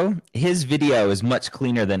video. His video is much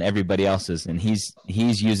cleaner than everybody else's, and he's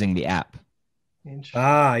using the app.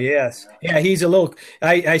 Yes. Yeah, he's a little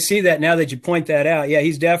I see that now that you point that out. Yeah,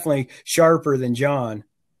 he's definitely sharper than John.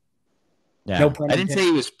 Yeah. No pun I didn't say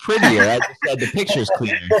he was prettier. I just said the picture's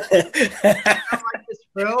cleaner.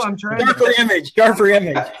 Bro, I'm trying sharper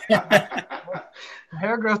image.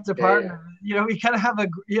 Hair growth department. We kind of have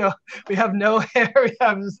we have no hair. We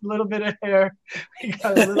have this little bit of hair. We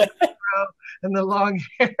got a little bit of grow and the long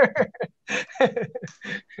hair.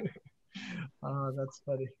 Oh, that's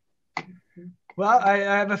funny. Well, I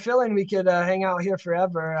have a feeling we could hang out here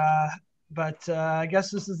forever, but I guess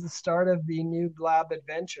this is the start of the new Blab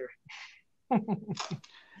adventure.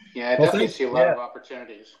 Yeah, I definitely see a lot of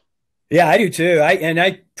opportunities. Yeah, I do too. I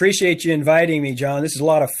appreciate you inviting me, John. This is a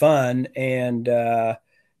lot of fun, and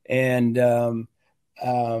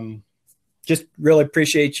just really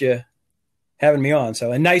appreciate you having me on.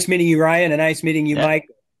 So, and nice meeting you, Ryan, and nice meeting you, Mike.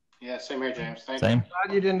 Yeah, same here, James. Thank you. I'm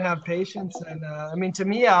glad you didn't have patience, and to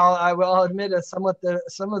me, I will admit some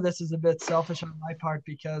of this is a bit selfish on my part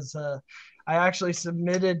because I actually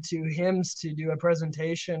submitted to HIMSS to do a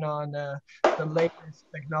presentation on the latest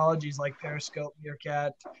technologies like Periscope,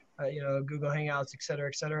 Meerkat, Google Hangouts, et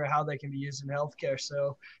cetera, how they can be used in healthcare.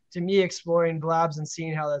 So to me, exploring Blabs and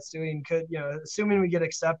seeing how that's doing could, assuming we get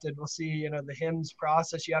accepted, we'll see, the HIMSS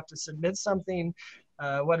process. You have to submit something,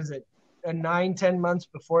 9-10 months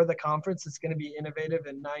before the conference. It's going to be innovative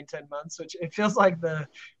in 9-10 months, which it feels like the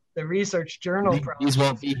research journal process. These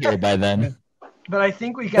won't be here by then. But I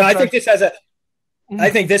think we can. No, I think this has I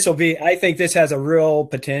think this has a real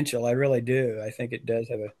potential. I really do. I think it does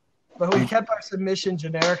have a. But we kept our submission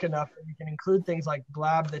generic enough that we can include things like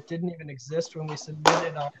Blab that didn't even exist when we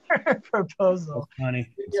submitted our proposal. That's funny.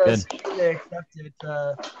 They accept it.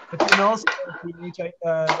 But then also the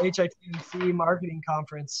HITMC marketing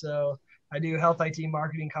conference. So I do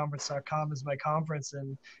healthitmarketingconference.com as my conference,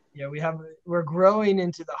 and we're growing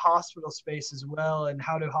into the hospital space as well, and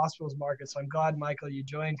how do hospitals market. So I'm glad, Michael, you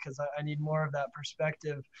joined, because I need more of that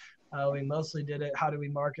perspective. We mostly did it, how do we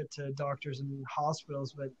market to doctors and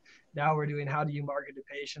hospitals, but now we're doing how do you market to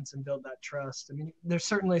patients and build that trust. I mean, there's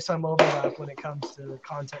certainly some overlap when it comes to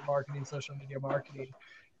content marketing, social media marketing,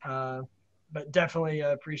 but definitely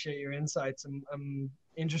appreciate your insights. I'm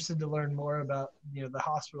interested to learn more about the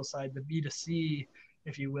hospital side, the B2C,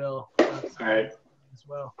 if you will, right, as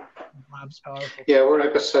well. Blab's powerful. Yeah, we're,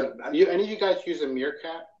 like I said, any of you guys use a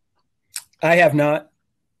Meerkat? I have not.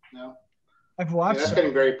 No. I've watched. Yeah, that's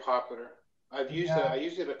getting very popular. I've used it. I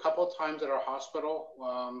used it a couple of times at our hospital.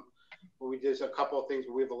 Where we did a couple of things.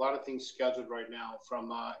 We have a lot of things scheduled right now,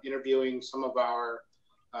 from interviewing some of our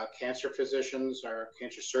cancer physicians, our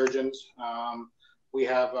cancer surgeons. We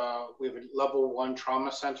have a level 1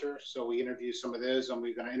 trauma center, so we interview some of those, and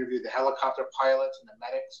we're going to interview the helicopter pilots and the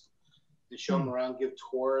medics, and show them around, give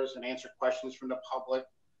tours, and answer questions from the public.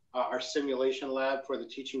 Our simulation lab for the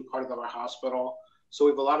teaching part of our hospital. So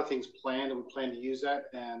we have a lot of things planned, and we plan to use that.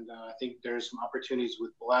 And I think there's some opportunities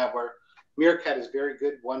with Blab where Meerkat is very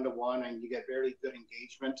good one-to-one, and you get very good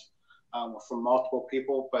engagement from multiple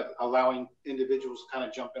people, but allowing individuals to kind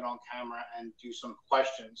of jump in on camera and do some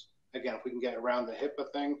questions. Again, if we can get around the HIPAA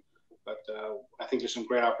thing, but I think there's some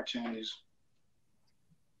great opportunities.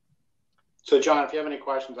 So, John, if you have any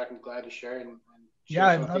questions, I can be glad to share. And yeah,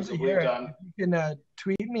 I'd love to hear it. If you can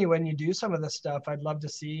tweet me when you do some of the stuff. I'd love to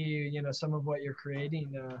see, some of what you're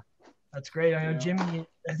creating. That's great. I know, Jimmy,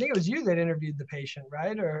 I think it was you that interviewed the patient,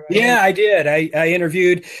 right? Yeah, I did. I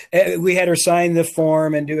interviewed. We had her sign the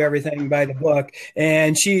form and do everything by the book.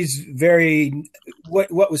 And she's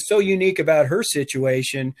what was so unique about her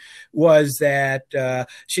situation was that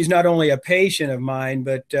she's not only a patient of mine,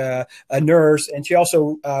 but a nurse. And she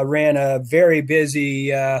also ran a very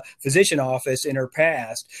busy physician office in her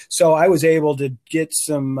past. So I was able to get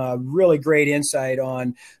some really great insight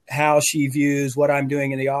on how she views what I'm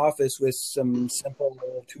doing in the office with some simple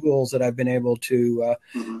tools that I've been able to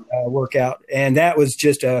work out. And that was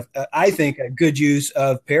just I think a good use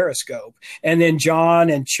of Periscope. And then John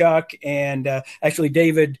and Chuck and actually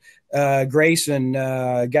David Grayson,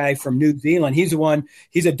 guy from New Zealand. He's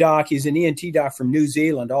a doc. He's an ENT doc from New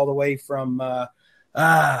Zealand, all the way from,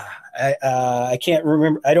 I can't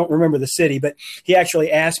remember. I don't remember the city, but he actually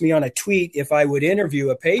asked me on a tweet if I would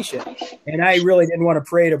interview a patient, and I really didn't want to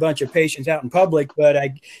parade a bunch of patients out in public, but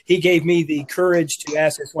he gave me the courage to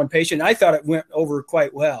ask this one patient. I thought it went over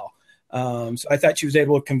quite well. So I thought she was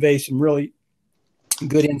able to convey some really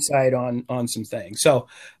good insight on some things. So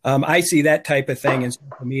I see that type of thing in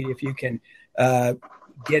social media. If you can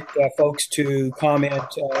get folks to comment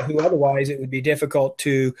who otherwise it would be difficult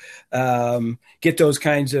to get those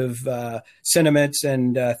kinds of sentiments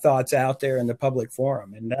and thoughts out there in the public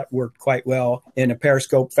forum. And that worked quite well in a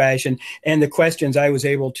Periscope fashion. And the questions, I was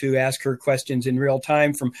able to ask her questions in real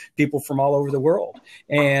time from people from all over the world.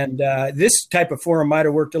 And this type of forum might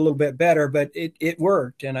have worked a little bit better, but it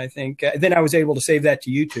worked. And I think then I was able to save that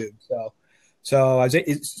to YouTube. So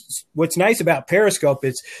what's nice about Periscope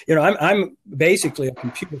is, I'm basically a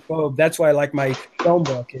computer phobe. That's why I like my phone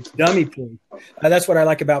book. It's dummy proof. That's what I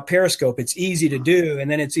like about Periscope. It's easy to do,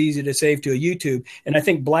 and then it's easy to save to a YouTube. And I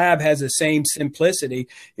think Blab has the same simplicity,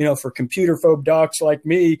 for computer phobe docs like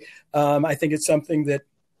me. I think it's something that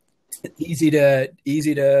easy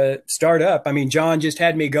to start up. I mean, John just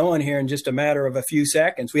had me going here in just a matter of a few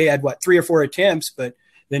seconds. We had 3 or 4 attempts, but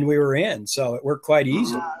then we were in, so it worked quite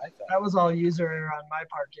easy. That was all user error on my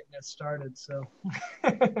part getting it started. So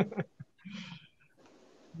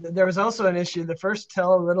there was also an issue. The first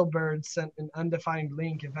Tell a Little Bird sent an undefined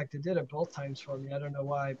link. In fact, it did it both times for me. I don't know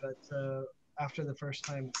why, but after the first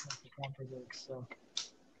time, it sent the proper link. So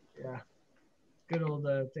yeah, good old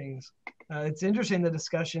things. It's interesting, the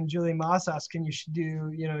discussion. Julie Moss asked, can you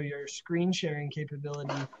do your screen sharing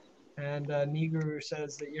capability? And Niguru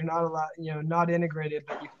says that you're not allowed, not integrated,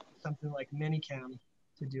 but you can do something like Minicam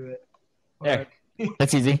to do it. Yeah,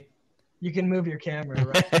 that's easy. You can move your camera,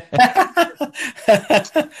 right?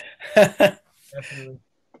 Definitely.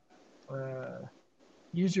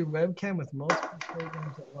 Use your webcam with multiple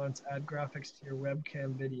programs at once. Add graphics to your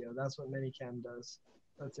webcam video. That's what Minicam does.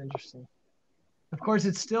 That's interesting. Of course,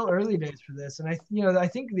 it's still early days for this, and I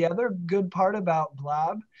think the other good part about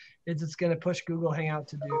Blab is it's going to push Google Hangout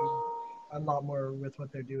to do a lot more with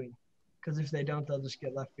what they're doing, because if they don't, they'll just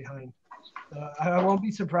get left behind. I won't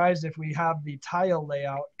be surprised if we have the tile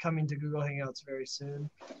layout coming to Google Hangouts very soon,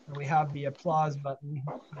 and we have the applause button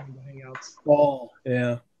coming to Hangouts. Oh,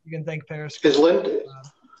 yeah. You can thank Periscope.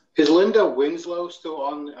 Is Linda Winslow still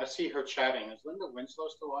on? I see her chatting. Is Linda Winslow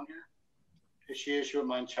still on here? If she is, you wouldn't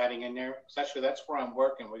mind chatting in there? Actually, that's where I'm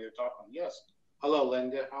working, where you're talking. Yes. Hello,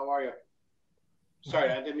 Linda. How are you? Sorry,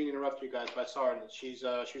 I didn't mean to interrupt you guys, but I saw her. She was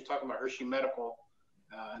talking about Hershey Medical,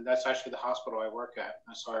 and that's actually the hospital I work at.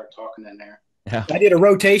 I saw her talking in there. Yeah. I did a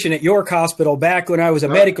rotation at York Hospital back when I was a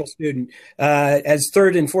medical student. As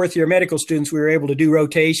third and fourth year medical students, we were able to do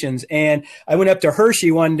rotations. And I went up to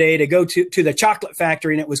Hershey one day to go to the chocolate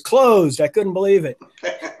factory, and it was closed. I couldn't believe it.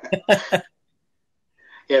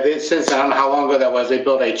 Yeah, since I don't know how long ago that was, they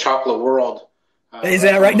built a chocolate world. Is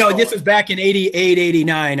that right? No, this was back in 88,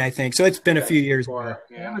 89, I think. So it's been a few years ago.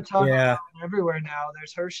 They have a chocolate world everywhere now.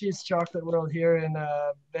 There's Hershey's Chocolate World here in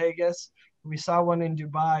Vegas. We saw one in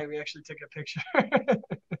Dubai. We actually took a picture.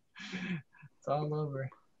 It's all over.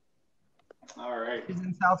 All right. He's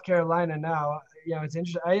in South Carolina now. Yeah, it's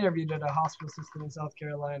interesting. I interviewed at a hospital system in South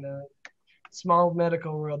Carolina. Small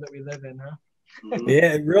medical world that we live in, huh?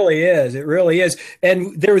 Yeah, it really is. It really is.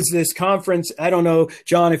 And there was this conference. I don't know,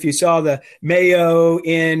 John, if you saw the Mayo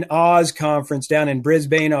in Oz conference down in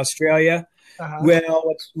Brisbane, Australia. Uh-huh.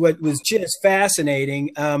 Well, what was just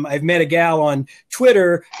fascinating, I've met a gal on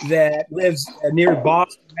Twitter that lives near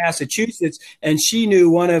Boston, Massachusetts, and she knew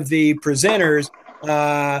one of the presenters,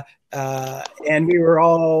 and we were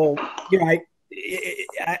all,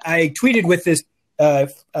 I tweeted with this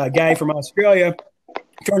guy from Australia.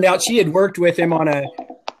 Turned out she had worked with him on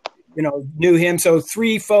knew him. So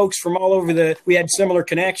three folks from all over we had similar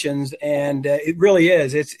connections, and it really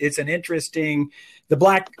is. It's an interesting. The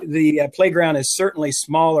playground is certainly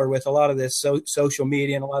smaller with a lot of this social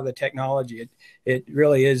media and a lot of the technology. It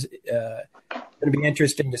really is going to be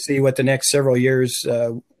interesting to see what the next several years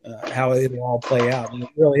how it will all play out. And it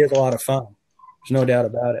really is a lot of fun. There's no doubt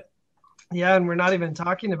about it. Yeah, and we're not even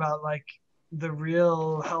talking about like the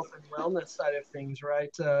real health and wellness side of things,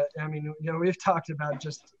 right? I mean, we've talked about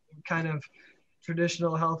just kind of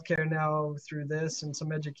traditional healthcare now through this and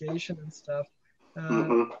some education and stuff.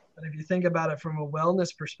 But if you think about it from a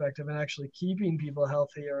wellness perspective and actually keeping people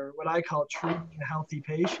healthy, or what I call treating a healthy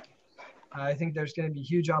patient, I think there's going to be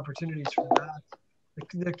huge opportunities for that.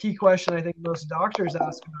 The key question I think most doctors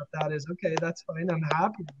ask about that is, okay, that's fine. I'm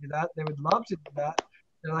happy to do that. They would love to do that.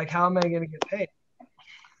 They're like, how am I going to get paid?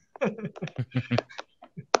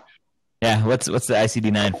 Yeah, what's the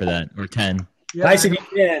ICD-9 for that, or 10? Yeah,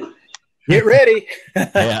 ICD-10. Get ready.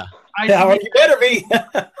 Yeah. You better be.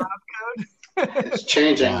 It's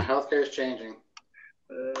changing. Healthcare is changing.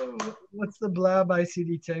 What's the Blab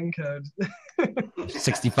ICD-10 code?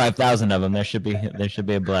 65,000 of them. There should be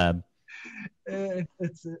a Blab. Maybe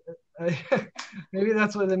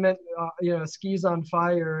that's what they meant. Skis on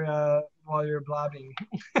fire while you're blabbing.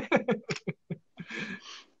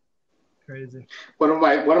 Crazy. One of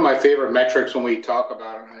my favorite metrics when we talk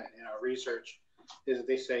about it in our research is that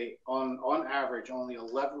they say on average only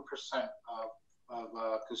 11% of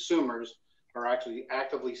consumers are actually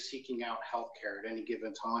actively seeking out healthcare at any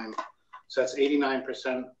given time. So that's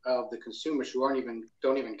 89% of the consumers who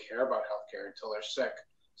don't even care about healthcare until they're sick.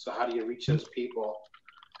 So how do you reach those people?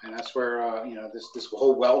 And that's where this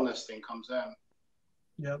whole wellness thing comes in.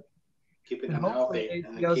 Yep. Keeping them healthy.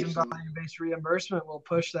 And value-based reimbursement will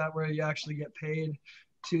push that where you actually get paid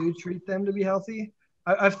to treat them to be healthy.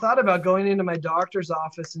 I've thought about going into my doctor's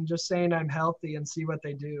office and just saying I'm healthy and see what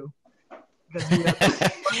they do.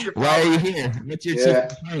 Why are you here? What's your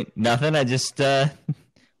point? Nothing. I just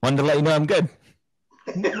wanted to let you know I'm good.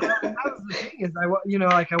 That was the thing is,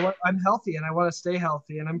 I'm healthy and I want to stay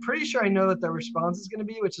healthy, and I'm pretty sure I know what their response is going to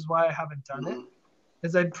be, which is why I haven't done it.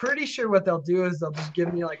 Is I'm pretty sure what they'll do is they'll just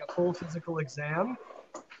give me like a full physical exam,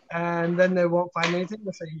 and then they won't find anything.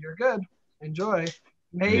 They'll say, "You're good, enjoy."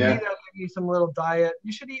 Maybe they'll give me some little diet.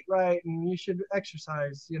 You should eat right and you should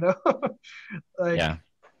exercise. They're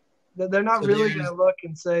not really going to look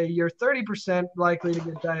and say you're 30% likely to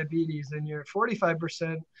get diabetes and you're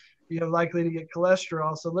 45% likely to get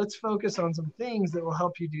cholesterol. So let's focus on some things that will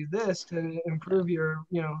help you do this to improve your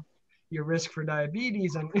risk for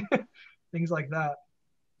diabetes and things like that.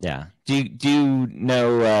 Yeah. Do you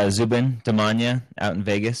know Zubin Damania out in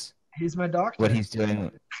Vegas? He's my doctor. What he's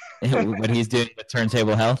doing with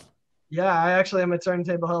Turntable Health? Yeah, I actually am a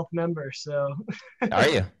Turntable Health member. So. Are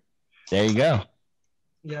you? There you go.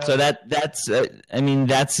 Yeah. So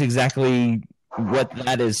that's exactly what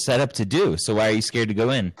that is set up to do. So why are you scared to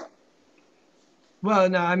go in? Well,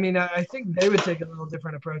 no, I mean, I think they would take a little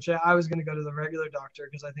different approach. I was going to go to the regular doctor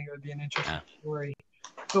because I think it would be an interesting story.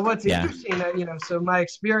 But what's interesting, so my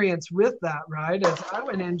experience with that, right, is I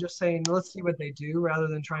went in just saying, let's see what they do rather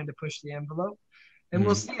than trying to push the envelope. And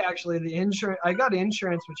we'll see, actually, the insurance. I got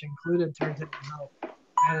insurance, which included Turntable Health.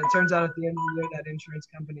 And it turns out at the end of the year, that insurance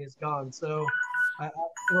company is gone. So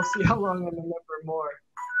we'll see how long I remember more.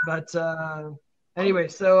 But anyway,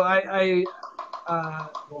 so I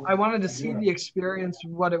wanted to see the experience,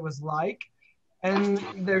 what it was like. And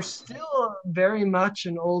there's still very much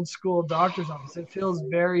an old school doctor's office. It feels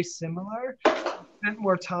very similar. They spent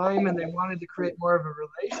more time and they wanted to create more of a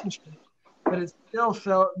relationship, but it still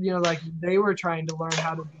felt, like they were trying to learn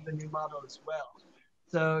how to do the new model as well.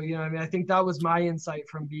 So, I think that was my insight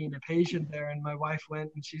from being a patient there. And my wife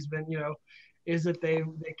went and she's been, is that they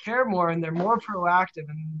care more and they're more proactive.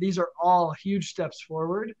 And these are all huge steps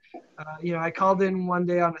forward. I called in one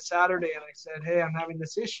day on a Saturday and I said, hey, I'm having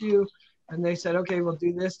this issue. And they said, okay, we'll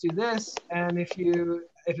do this. And if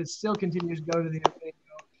it still continues, go to the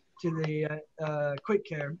quick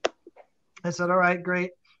care. I said, all right,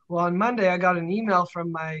 great. Well, on Monday, I got an email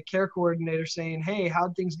from my care coordinator saying, hey,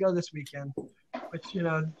 how'd things go this weekend? Which,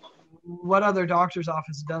 what other doctor's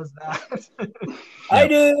office does that? I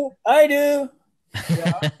do.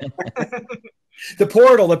 Yeah.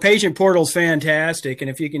 The patient portal is fantastic. And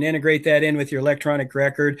if you can integrate that in with your electronic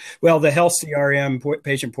record, well, the health CRM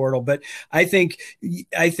patient portal, but I think you're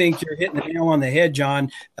hitting the nail on the head, John.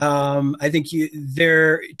 I think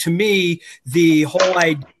to me, the whole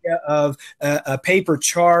idea of a paper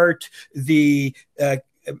chart, the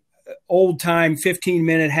old time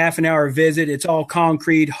 15-minute, half an hour visit. It's all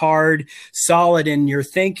concrete, hard, solid in your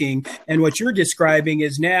thinking. And what you're describing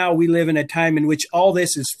is now we live in a time in which all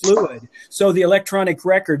this is fluid. So the electronic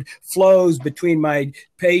record flows between my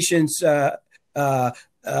patient's iPad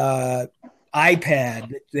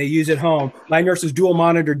they use at home, my nurse's dual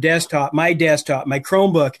monitor desktop, my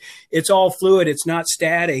Chromebook. It's all fluid. It's not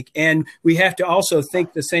static. And we have to also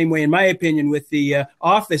think the same way, in my opinion, with the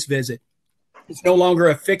office visit. It's no longer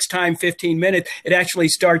a fixed time, 15 minutes. It actually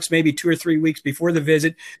starts maybe 2 or 3 weeks before the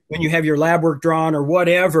visit when you have your lab work drawn or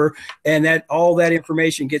whatever, and that all that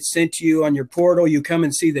information gets sent to you on your portal. You come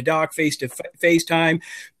and see the doc face time,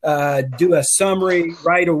 do a summary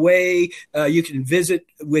right away. You can visit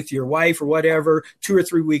with your wife or whatever 2 or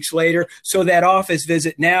 3 weeks later. So that office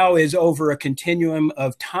visit now is over a continuum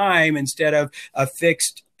of time instead of a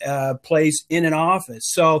fixed place in an office.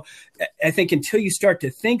 So I think until you start to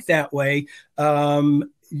think that way,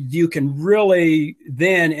 you can really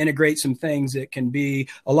then integrate some things that can be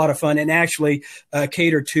a lot of fun and actually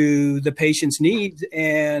cater to the patient's needs.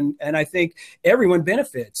 And I think everyone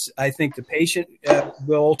benefits. I think the patient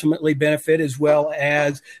will ultimately benefit as well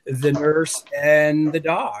as the nurse and the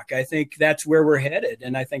doc. I think that's where we're headed.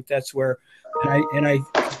 And I think that's where, and I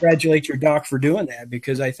congratulate your doc for doing that,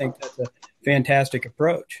 because I think that's a fantastic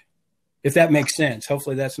approach, if that makes sense.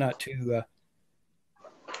 Hopefully that's not too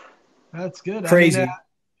that's good. Crazy.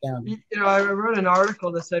 I wrote an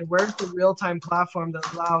article that said, where's the real-time platform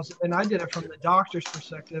that allows, and I did it from the doctor's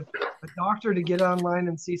perspective, a doctor to get online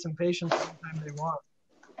and see some patients anytime they want,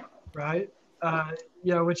 right?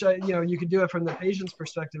 Which you could do it from the patient's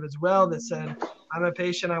perspective as well, that said, I'm a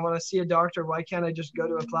patient, I want to see a doctor. Why can't I just go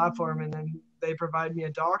to a platform and then they provide me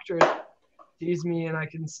a doctor that sees me and I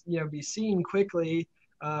can, be seen quickly.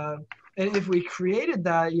 And if we created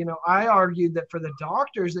that, I argued that for the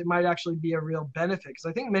doctors, it might actually be a real benefit, because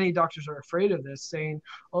I think many doctors are afraid of this, saying,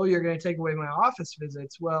 oh, you're going to take away my office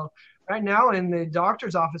visits. Well, right now in the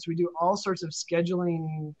doctor's office, we do all sorts of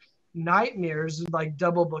scheduling nightmares, like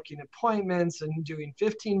double booking appointments and doing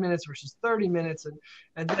 15 minutes versus 30 minutes.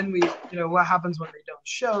 And then we, what happens when they don't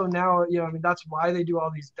show now, that's why they do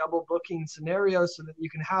all these double booking scenarios, so that you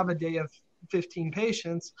can have a day of 15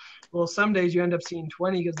 patients. Well, some days you end up seeing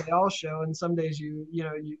 20 because they all show, and some days you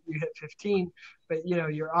hit 15, but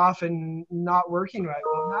you're often not working right.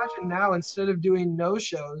 Well, imagine now, instead of doing no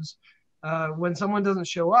shows, when someone doesn't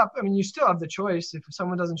show up, you still have the choice. If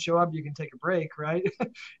someone doesn't show up, you can take a break, right?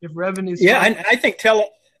 If revenue's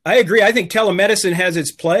I agree. I think telemedicine has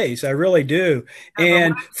its place. I really do.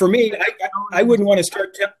 And for me, I wouldn't want to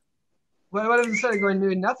start. What if instead of going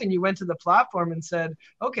doing nothing, you went to the platform and said,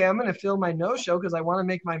 okay, I'm going to fill my no-show because I want to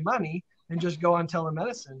make my money, and just go on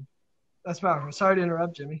telemedicine? That's powerful. Sorry to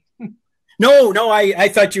interrupt, Jimmy. No, I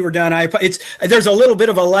thought you were done. There's a little bit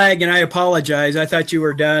of a lag, and I apologize. I thought you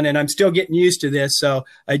were done, and I'm still getting used to this, so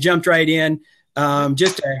I jumped right in.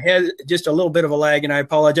 Just a little bit of a lag, and I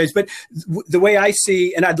apologize. But the way I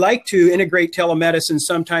see, and I'd like to integrate telemedicine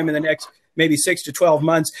sometime in the next maybe 6 to 12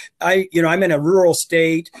 months. I'm in a rural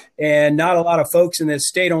state, and not a lot of folks in this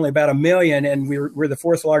state, only about 1 million, and we're the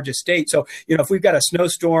 4th largest state. So, if we've got a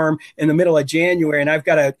snowstorm in the middle of January and I've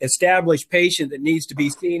got an established patient that needs to be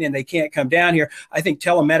seen and they can't come down here, I think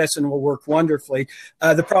telemedicine will work wonderfully.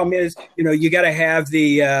 The problem is, you got to have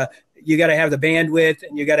the you got to have the bandwidth,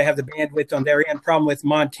 and you got to have the bandwidth on their end. Problem with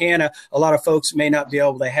Montana, a lot of folks may not be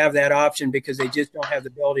able to have that option because they just don't have the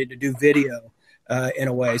ability to do video in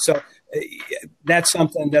a way. So that's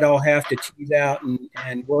something that I'll have to tease out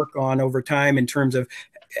and work on over time in terms of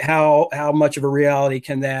how much of a reality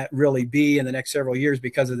can that really be in the next several years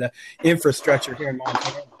because of the infrastructure here in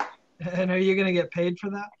Montana. And are you going to get paid for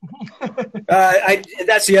that?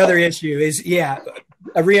 That's the other issue is,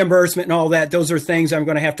 a reimbursement and all that. Those are things I'm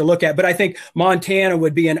going to have to look at. But I think Montana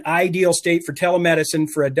would be an ideal state for telemedicine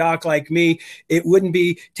for a doc like me. It wouldn't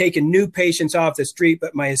be taking new patients off the street,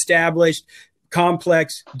 but my established,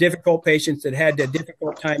 complex, difficult patients that had a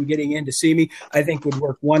difficult time getting in to see me, I think would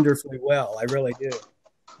work wonderfully well. I really do.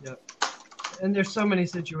 Yep. And there's so many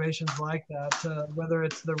situations like that, whether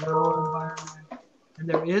it's the rural environment and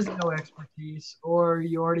there is no expertise, or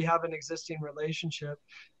you already have an existing relationship.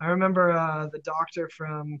 I remember the doctor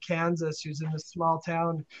from Kansas who's in this small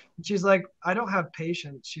town, and she's like, I don't have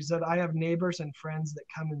patients. She said, I have neighbors and friends that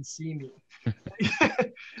come and see me.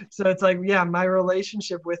 So it's like, my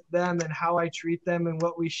relationship with them and how I treat them and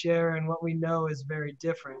what we share and what we know is very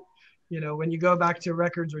different. You know, when you go back to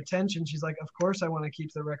records retention, she's like, of course I want to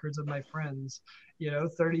keep the records of my friends.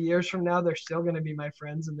 30 years from now, they're still going to be my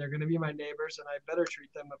friends and they're going to be my neighbors, and I better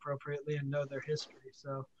treat them appropriately and know their history.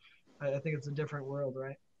 So I think it's a different world,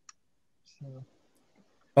 right? So,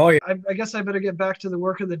 I guess I better get back to the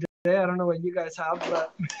work of the day. I don't know what you guys have,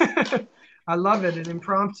 but I love it. An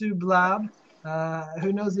impromptu blab.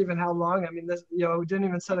 Who knows even how long? I mean, this, we didn't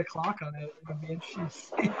even set a clock on it. It'll be interesting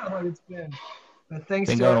to see how long it's been. But thanks.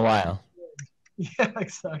 Been going a while. Yeah,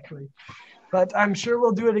 exactly. But I'm sure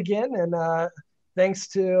we'll do it again. And thanks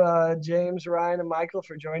to James, Ryan, and Michael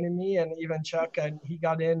for joining me, and even Chuck. He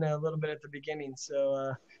got in a little bit at the beginning.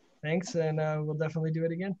 So thanks, and we'll definitely do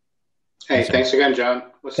it again. Hey, thanks again, John.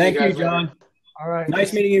 Thank you, John. Later. All right.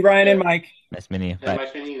 Nice meeting you, Ryan and Mike. Nice meeting you. Yeah,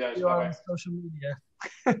 nice meeting you guys. You on social media.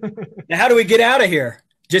 Now, how do we get out of here?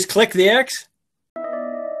 Just click the X?